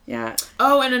 Yeah.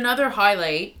 Oh, and another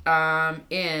highlight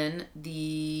in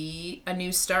A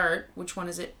New Start. Which one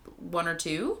is it? 1 or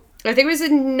 2? I think it was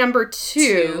in number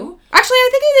 2. Actually, I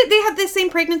think they had the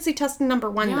same pregnancy test in number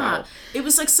 1, though. It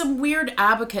was like some weird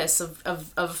abacus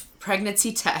of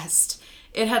pregnancy test.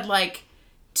 It had like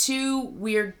 2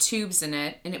 weird tubes in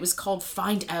it, and it was called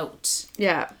Find Out.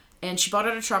 Yeah. And she bought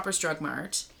it at Shoppers Drug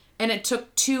Mart, and it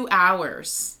took 2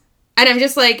 hours. And I'm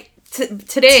just like,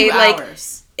 today, 2 like,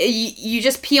 hours. You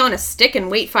just pee on a stick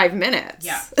and wait 5 minutes.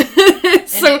 Yeah.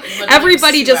 So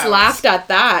everybody just laughed at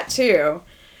that, too.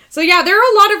 So yeah, there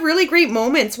are a lot of really great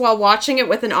moments while watching it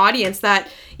with an audience that,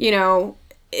 you know,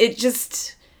 it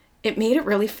made it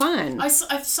really fun. I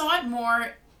saw it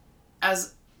more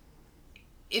as...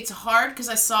 It's hard because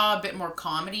I saw a bit more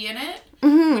comedy in it,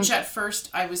 which at first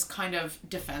I was kind of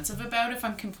defensive about, if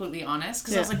I'm completely honest,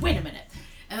 because I was like, wait a minute.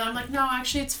 And then I'm like, no,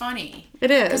 actually it's funny. It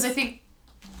is. Because I think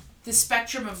the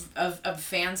spectrum of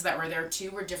fans that were there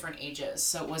too were different ages,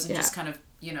 so it wasn't just kind of,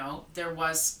 you know, there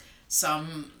was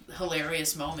some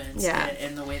hilarious moments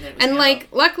in the way that it was and handled. like,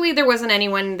 luckily there wasn't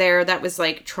anyone there that was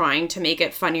like trying to make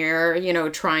it funnier, you know,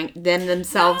 trying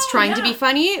to be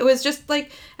funny. It was just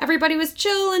like everybody was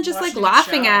chill and just watching, like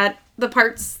laughing at the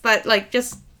parts that like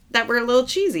just that were a little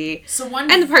cheesy.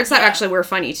 And the parts that actually were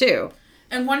funny too.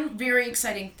 And one very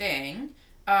exciting thing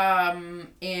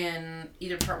In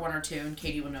either part 1 or 2, and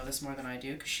Katie will know this more than I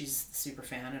do because she's the super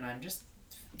fan and I'm just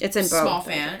It's in both. Small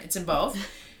fan. It's in both.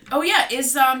 Oh yeah,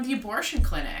 is the abortion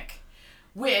clinic,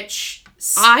 which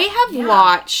I have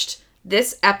watched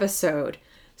this episode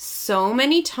so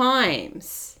many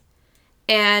times,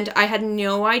 and I had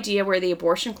no idea where the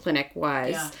abortion clinic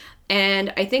was. Yeah.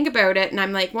 And I think about it, and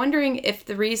I'm like wondering if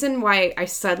the reason why I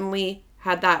suddenly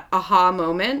had that aha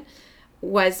moment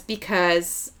was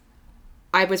because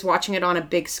I was watching it on a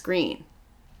big screen.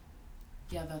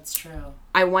 Yeah, that's true.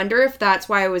 I wonder if that's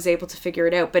why I was able to figure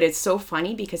it out. But it's so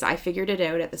funny because I figured it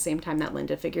out at the same time that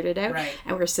Linda figured it out. Right.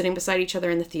 And we're sitting beside each other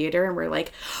in the theater and we're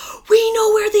like, we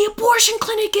know where the abortion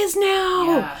clinic is now.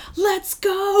 Yeah. Let's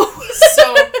go.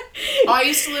 So, I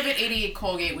used to live at 88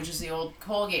 Colgate, which is the old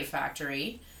Colgate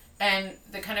factory. And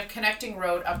the kind of connecting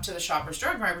road up to the Shoppers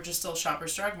Drug Mart, which is still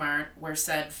Shoppers Drug Mart, where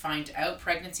said Find Out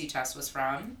pregnancy test was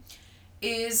from,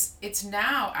 it's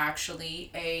now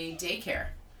actually a daycare.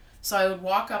 So I would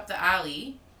walk up the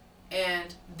alley,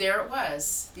 and there it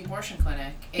was, the abortion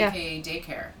clinic, aka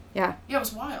daycare. Yeah. Yeah, it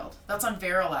was wild. That's on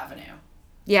Verrill Avenue.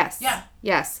 Yes. Yeah.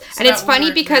 Yes. So and it's funny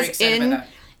we were because very excited about that.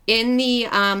 in the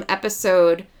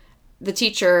episode, the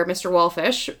teacher, Mr.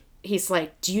 Wallfish, he's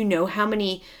like, do you know how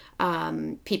many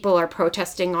people are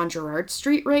protesting on Gerrard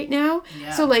Street right now?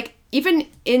 Yeah. So like even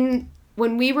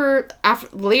when we were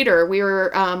later, we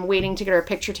were waiting to get our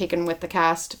picture taken with the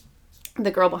cast. The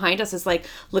girl behind us is like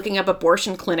looking up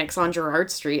abortion clinics on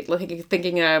Gerrard Street,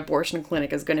 thinking an abortion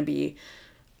clinic is going to be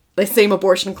the same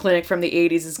abortion clinic from the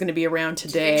 80s is going to be around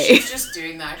today. She's just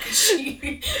doing that because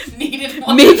she needed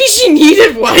one. Maybe she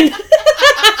needed one.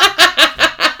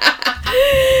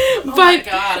 Oh my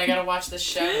god, I gotta watch this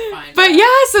show to find But out. yeah,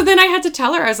 so then I had to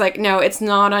tell her, I was like, no, it's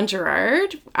not on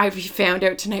Gerrard. I found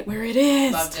out tonight where it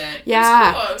is. Loved it.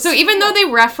 Yeah. It was cool. So even though they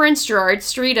reference Gerrard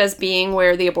Street as being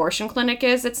where the abortion clinic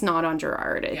is, it's not on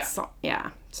Gerrard. It's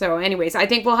yeah. So anyways, I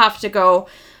think we'll have to go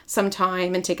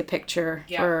sometime and take a picture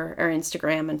for our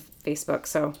Instagram and Facebook.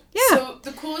 So yeah. So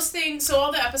the coolest thing, so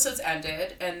all the episodes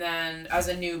ended, and then as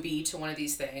a newbie to one of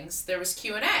these things, there was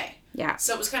Q&A. Yeah.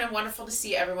 So it was kind of wonderful to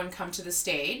see everyone come to the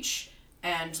stage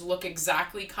and look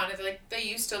exactly kind of like they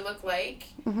used to look like.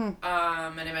 Mm-hmm.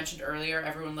 And I mentioned earlier,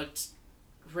 everyone looked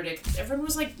ridiculous. Everyone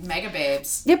was like mega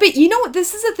babes. Yeah, but you know what?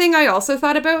 This is a thing I also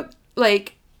thought about.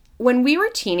 Like, when we were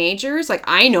teenagers, like,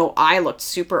 I know I looked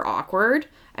super awkward.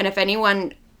 And if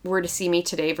anyone were to see me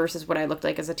today versus what I looked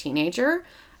like as a teenager,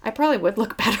 I probably would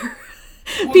look better.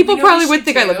 Well, People probably would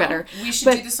think I look better. We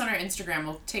should do this on our Instagram.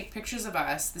 We'll take pictures of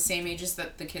us, the same ages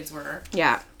that the kids were.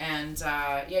 Yeah. And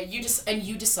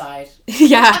you decide.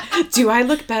 Yeah. Do I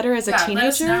look better as a teenager? Let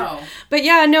us know. But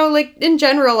yeah, no, like in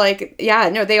general, like, yeah,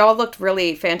 no, they all looked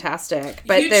really fantastic.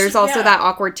 But there's also that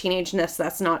awkward teenageness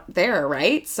that's not there,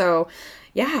 right? So,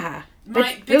 yeah.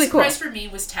 My big really surprise cool. for me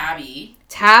was Tabby.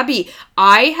 Tabby.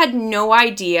 I had no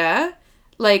idea.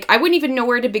 Like, I wouldn't even know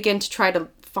where to begin to try to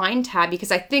find Tabby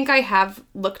because I think I have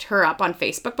looked her up on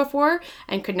Facebook before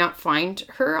and could not find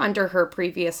her under her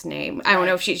previous name. I don't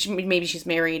know if maybe she's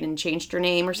married and changed her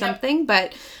name or something,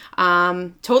 but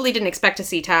totally didn't expect to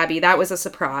see Tabby. That was a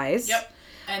surprise. Yep.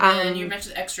 And then you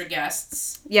mentioned extra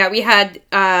guests. Yeah, we had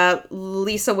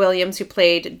Lisa Williams who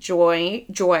played Joy.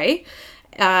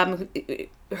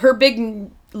 Her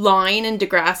big line in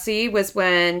Degrassi was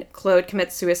when Claude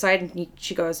commits suicide and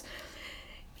she goes,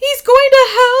 "He's going to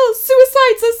hell.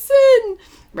 Suicide's a sin."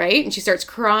 Right? And she starts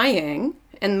crying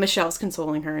and Michelle's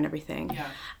consoling her and everything. Yeah.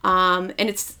 And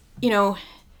it's,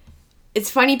 it's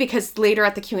funny because later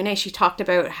at the Q&A she talked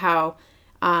about how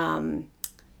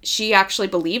she actually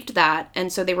believed that.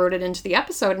 And so they wrote it into the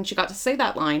episode and she got to say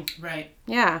that line. Right.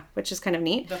 Yeah, which is kind of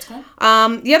neat. That's cool.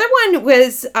 The other one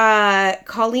was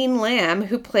Colleen Lamb,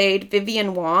 who played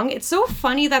Vivian Wong. It's so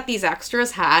funny that these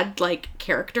extras had, like,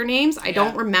 character names. I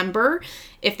don't remember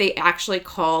if they actually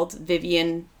called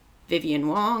Vivian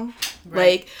Wong.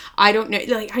 Right. Like, I don't know.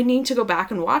 Like, I need to go back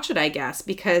and watch it, I guess,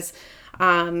 because,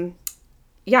 or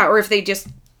if they just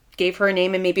gave her a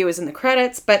name and maybe it was in the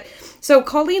credits. But, so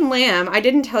Colleen Lamb, I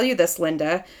didn't tell you this,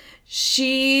 Linda.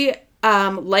 She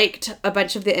liked a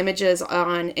bunch of the images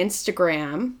on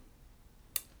Instagram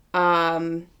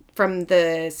from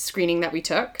the screening that we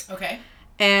took. Okay.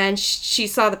 And she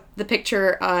saw the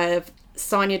picture of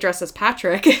Sonia dressed as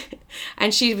Patrick.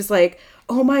 And she was like,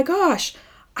 oh my gosh,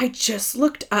 I just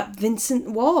looked up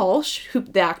Vincent Walsh,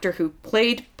 the actor who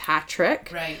played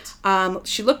Patrick. Right.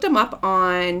 She looked him up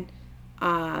on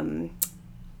I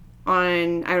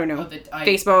don't know,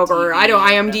 Facebook or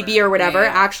IMDb or whatever.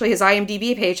 Yeah. Actually, his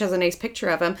IMDb page has a nice picture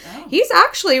of him. Oh. He's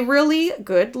actually really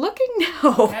good looking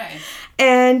now. Okay.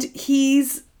 And he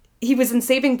was in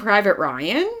Saving Private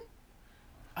Ryan.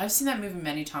 I've seen that movie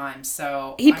many times,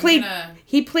 so He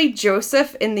played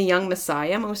Joseph in The Young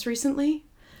Messiah most recently.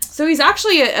 So he's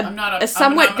actually a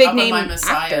somewhat big name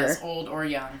actor. Old or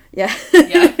young. Yeah.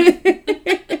 Yeah.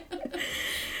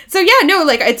 So yeah, no,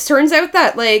 like it turns out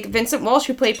that like Vincent Walsh,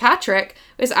 who played Patrick,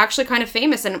 is actually kind of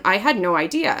famous, and I had no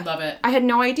idea. Love it. I had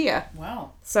no idea.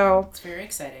 Wow. So it's very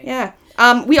exciting. Yeah.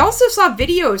 We also saw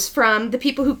videos from the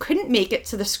people who couldn't make it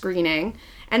to the screening,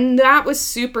 and that was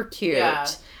super cute. Yeah.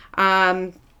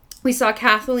 We saw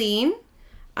Kathleen,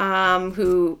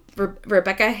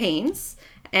 Rebecca Haynes,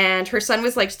 and her son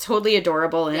was like totally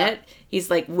adorable in it. He's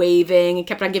like waving and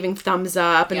kept on giving thumbs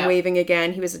up and waving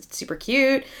again. He was super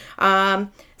cute.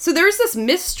 So there's this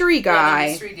mystery guy. Yeah,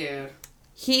 the mystery dude.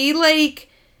 He like,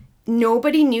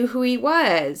 nobody knew who he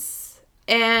was.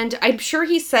 And I'm sure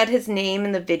he said his name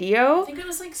in the video. I think it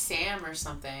was like Sam or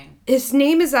something. His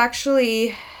name is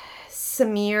actually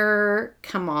Samir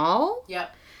Kamal.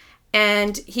 Yep.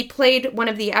 And he played one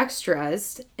of the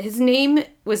extras. His name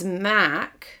was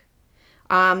Mac.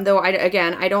 Though,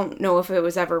 I don't know if it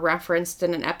was ever referenced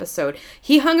in an episode.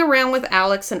 He hung around with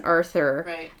Alex and Arthur.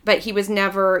 Right. But he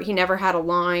never had a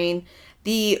line.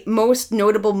 The most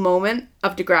notable moment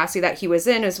of Degrassi that he was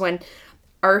in is when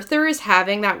Arthur is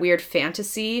having that weird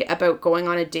fantasy about going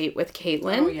on a date with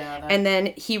Caitlin. Oh, yeah. And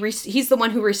then he's the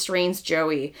one who restrains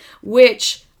Joey.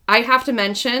 Which, I have to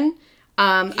mention,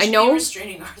 I know... Be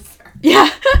restraining Arthur.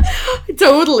 Yeah,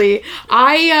 totally.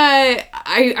 I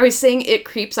was saying It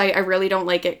Creeps. I really don't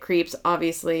like It Creeps,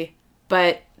 obviously.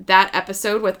 But that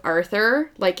episode with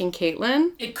Arthur liking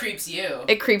Caitlin. It creeps you.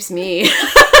 It creeps me.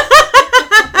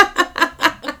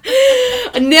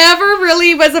 I never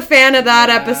really was a fan of that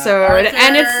episode. Arthur,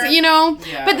 and it's,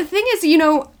 but the thing is,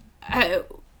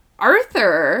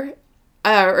 Arthur,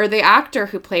 or the actor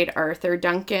who played Arthur,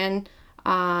 Duncan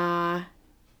Waugh?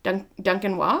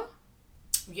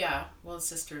 Yeah, well, his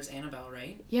sister is Annabelle,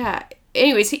 right? Yeah.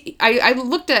 Anyways, I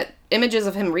looked at images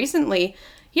of him recently.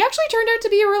 He actually turned out to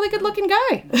be a really good-looking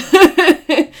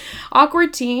guy.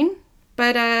 Awkward teen.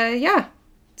 But, yeah.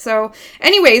 So,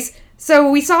 anyways, so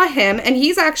we saw him, and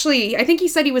he's actually, I think he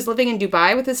said he was living in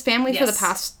Dubai with his family for the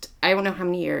past, I don't know how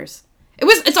many years.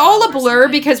 It's all a blur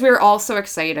because we were all so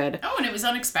excited. Oh, and it was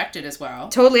unexpected as well.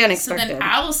 Totally unexpected. So then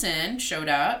Allison showed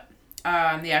up,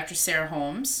 the actress Sarah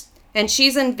Holmes. And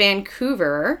she's in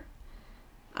Vancouver.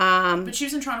 But she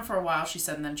was in Toronto for a while, she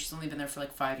said, and then she's only been there for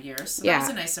like 5 years. So that was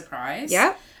a nice surprise.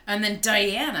 Yeah. And then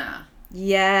Diana.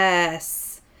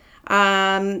 Yes.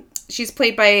 She's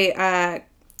played by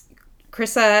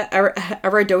Krissa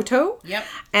Arredondo. Yep.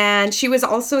 And she was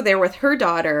also there with her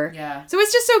daughter. Yeah. So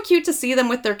it's just so cute to see them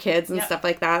with their kids and stuff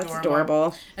like that. It's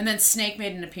adorable. And then Snake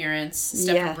made an appearance,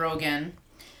 Stephen Brogan.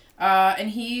 And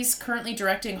he's currently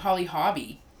directing Holly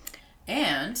Hobby.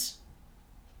 And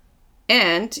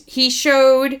he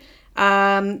showed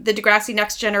the Degrassi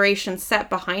Next Generation set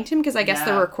behind him because I guess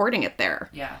they're recording it there.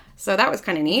 Yeah. So that was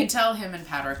kind of neat. You can tell him and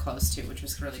Pat are close too, which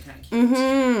was really kind of cute.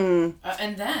 Mm-hmm.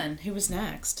 And then, who was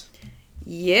next?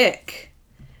 Yick.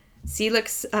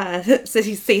 Celix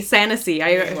Sanasi.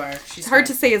 It's hard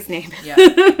to say his name. Yeah.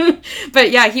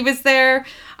 But yeah, he was there.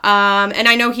 And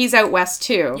I know he's out west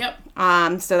too.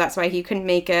 Yep. So that's why he couldn't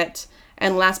make it.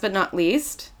 And last but not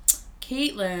least,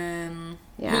 Caitlin,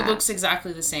 who looks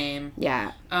exactly the same.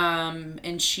 Yeah. And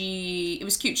it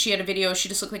was cute. She had a video. She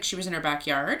just looked like she was in her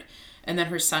backyard. And then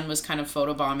her son was kind of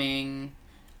photobombing,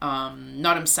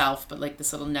 not himself, but like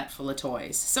this little net full of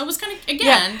toys. So it was kind of,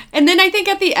 again. Yeah. And then I think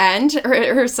at the end,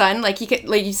 her son, like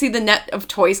you see the net of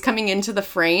toys coming into the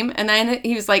frame. And then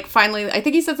he was like, finally, I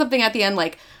think he said something at the end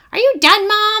like, "Are you done,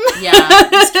 Mom?" Yeah,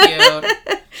 it's cute.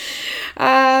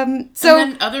 So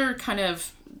and then other kind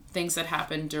of things that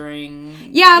happened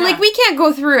during... like we can't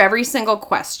go through every single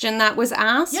question that was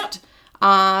asked. Yep.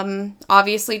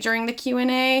 Obviously during the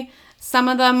Q&A, some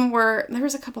of them there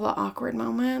was a couple of awkward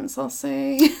moments, I'll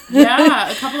say. Yeah,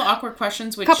 a couple of awkward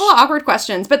questions.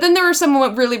 But then there were some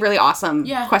really, really awesome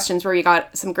questions where you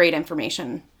got some great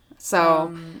information.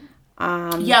 So,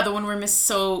 the one where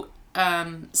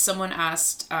someone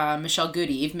asked Michelle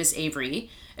Goodeve, Miss Avery,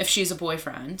 if she's a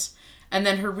boyfriend. And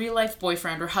then her real-life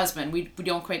boyfriend or husband, we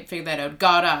don't quite figure that out,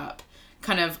 got up,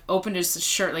 kind of opened his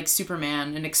shirt like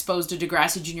Superman and exposed a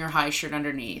Degrassi Junior High shirt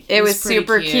underneath. It was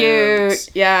super cute.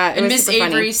 Yeah, and Miss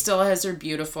Avery still has her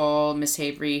beautiful Miss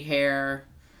Avery hair.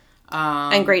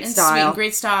 And great style. Sweet,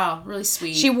 great style. Really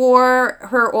sweet. She wore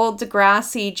her old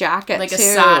Degrassi jacket, like too. A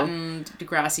satin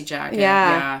Degrassi jacket.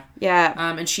 Yeah.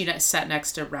 And she sat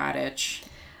next to Raditch.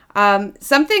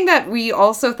 Something that we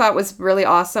also thought was really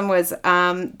awesome was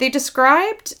they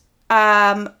described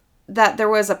that there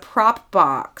was a prop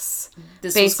box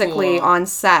basically on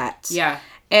set. Yeah.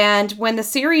 And when the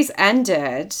series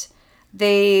ended,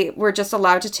 they were just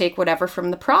allowed to take whatever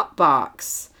from the prop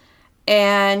box.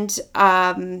 And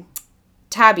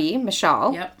Tabby,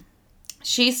 Michelle, Yep.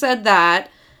 she said that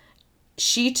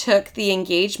she took the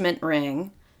engagement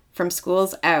ring from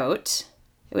Schools Out.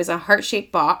 It was a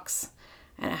heart-shaped box,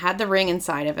 and it had the ring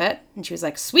inside of it. And she was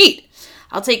like, sweet,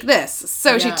 I'll take this.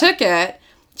 So she took it.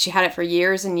 She had it for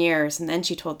years and years. And then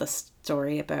she told the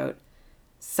story about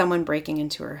someone breaking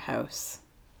into her house.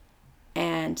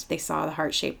 And they saw the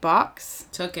heart-shaped box.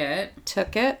 Took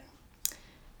it.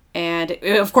 And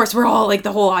of course, we're all like,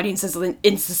 the whole audience is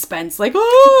in suspense. Like,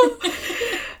 oh!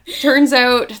 Turns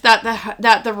out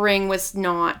that the ring was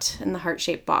not in the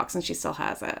heart-shaped box, and she still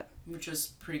has it. Which was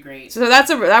pretty great. So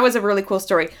that was a really cool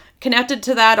story. Connected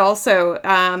to that also,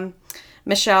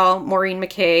 Maureen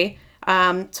McKay,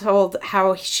 told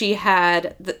how she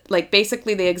had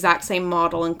basically the exact same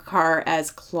model and car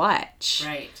as Clutch.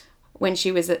 Right. When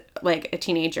she was a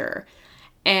teenager.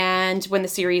 And when the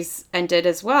series ended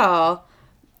as well,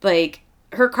 like,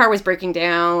 her car was breaking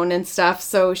down and stuff,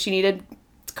 so she needed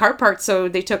car parts, so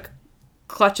they took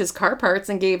Clutch's car parts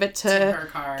and gave it to her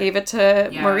car.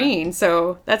 Yeah. Maureen.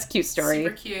 So that's a cute story.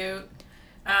 Super cute.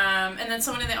 And then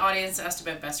someone in the audience asked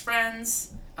about best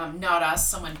friends. Not us.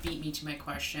 Someone beat me to my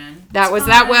question. That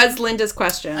was Linda's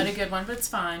question. I had a good one, but it's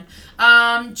fine.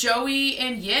 Joey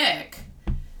and Yick,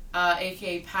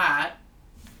 aka Pat.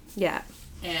 Yeah.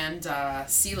 And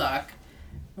Sealuck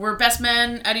were best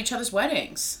men at each other's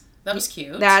weddings. That was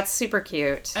cute. That's super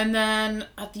cute. And then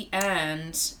at the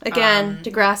end... Again,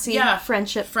 Degrassi,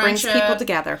 friendship brings people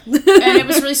together. And it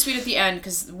was really sweet at the end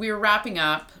because we were wrapping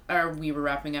up.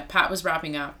 Pat was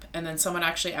wrapping up. And then someone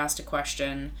actually asked a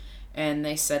question. And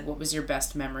they said, what was your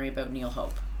best memory about Neil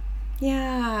Hope?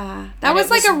 Yeah. That was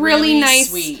like a really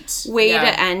nice way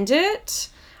to end it.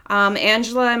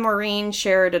 Angela and Maureen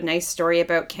shared a nice story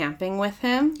about camping with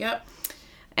him. Yep.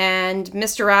 And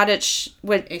Mr. Radich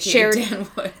shared... Dan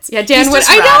Woods. Yeah, Dan Woods.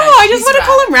 I know! I just want to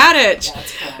call him Radich.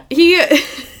 Yeah, that's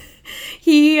cool.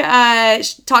 He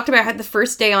talked about the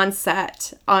first day on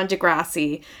set on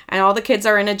Degrassi, and all the kids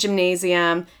are in a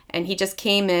gymnasium, and he just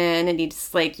came in, and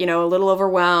he's like, a little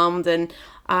overwhelmed, and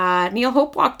Neil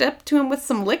Hope walked up to him with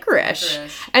some licorice.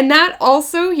 And that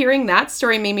also, hearing that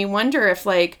story made me wonder if,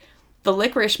 like, the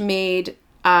licorice made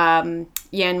Yan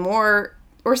Moore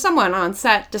or someone on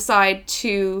set decide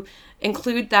to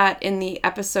include that in the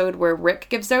episode where Rick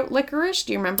gives out licorice.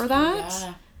 Do you remember that?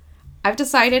 Yeah. I've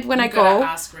decided when I go...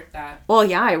 ask Rick that. Well,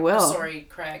 yeah, I will. Oh, sorry,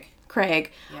 Craig.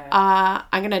 Yeah.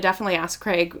 I'm gonna definitely ask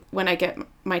Craig when I get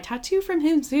my tattoo from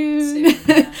him soon.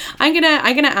 Yeah. I'm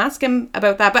gonna ask him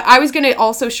about that. But I was gonna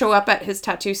also show up at his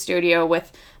tattoo studio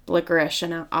with licorice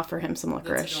and offer him some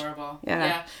licorice. That's adorable.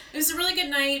 Yeah. It was a really good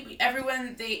night.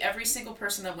 Every single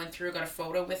person that went through got a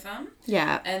photo with them.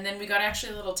 Yeah. And then we got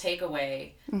actually a little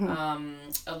takeaway,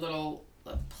 a little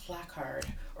placard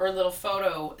or a little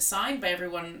photo signed by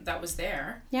everyone that was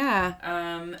there. Yeah.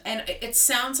 And it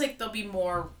sounds like there'll be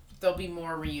more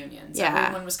reunions. Yeah.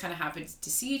 Everyone was kind of happy to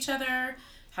see each other,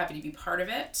 happy to be part of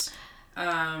it.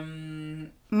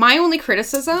 My only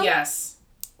criticism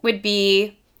would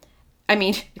be,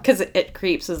 because it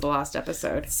creeps was the last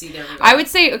episode. See, there we go. I would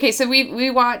say, okay, so we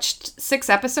watched 6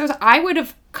 episodes. I would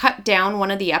have cut down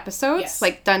one of the episodes,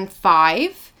 like done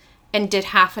 5, and did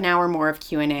half an hour more of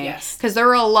Q&A. Yes. Because there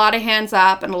were a lot of hands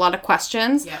up and a lot of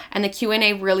questions, Yeah. and the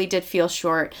Q&A really did feel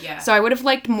short. Yeah. So I would have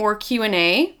liked more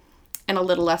Q&A and a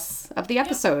little less of the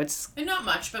episodes. And not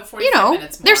much, but 45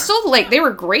 minutes more. They're still, they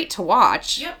were great to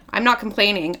watch. Yep. I'm not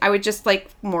complaining. I would just like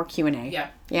more Q&A. Yeah.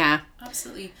 Yeah.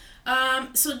 Absolutely.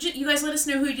 So you guys let us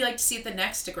know who you'd like to see at the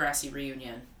next Degrassi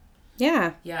reunion.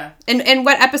 Yeah. Yeah. And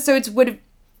what episodes would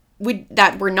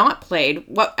that were not played,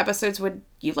 what episodes would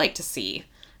you like to see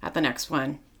at the next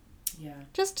one? Yeah.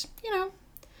 Just,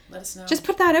 let us know. Just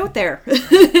put that out there.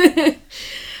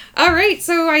 All right.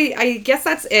 So I guess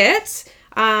that's it.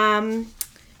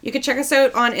 You can check us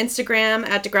out on Instagram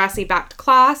at Degrassi Back to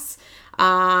Class.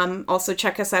 Also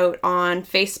check us out on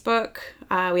Facebook.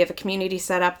 We have a community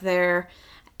set up there.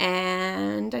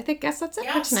 And I guess that's it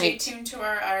for tonight. Stay tuned to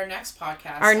our next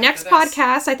podcast. Our next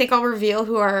podcast, I think I'll reveal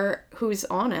who's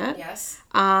on it. Yes.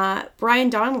 Brian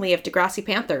Donnelly of Degrassi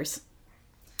Panthers.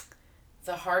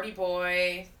 The Hardy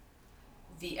Boy,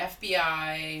 the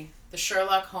FBI, the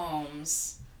Sherlock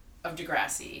Holmes of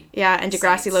Degrassi. Yeah, and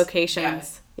Degrassi Sites.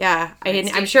 locations. Yeah,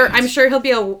 Right, I'm sure he'll be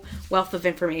a wealth of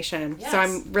information. Yes. So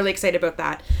I'm really excited about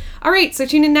that. All right, so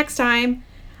tune in next time.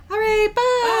 All right,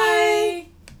 bye.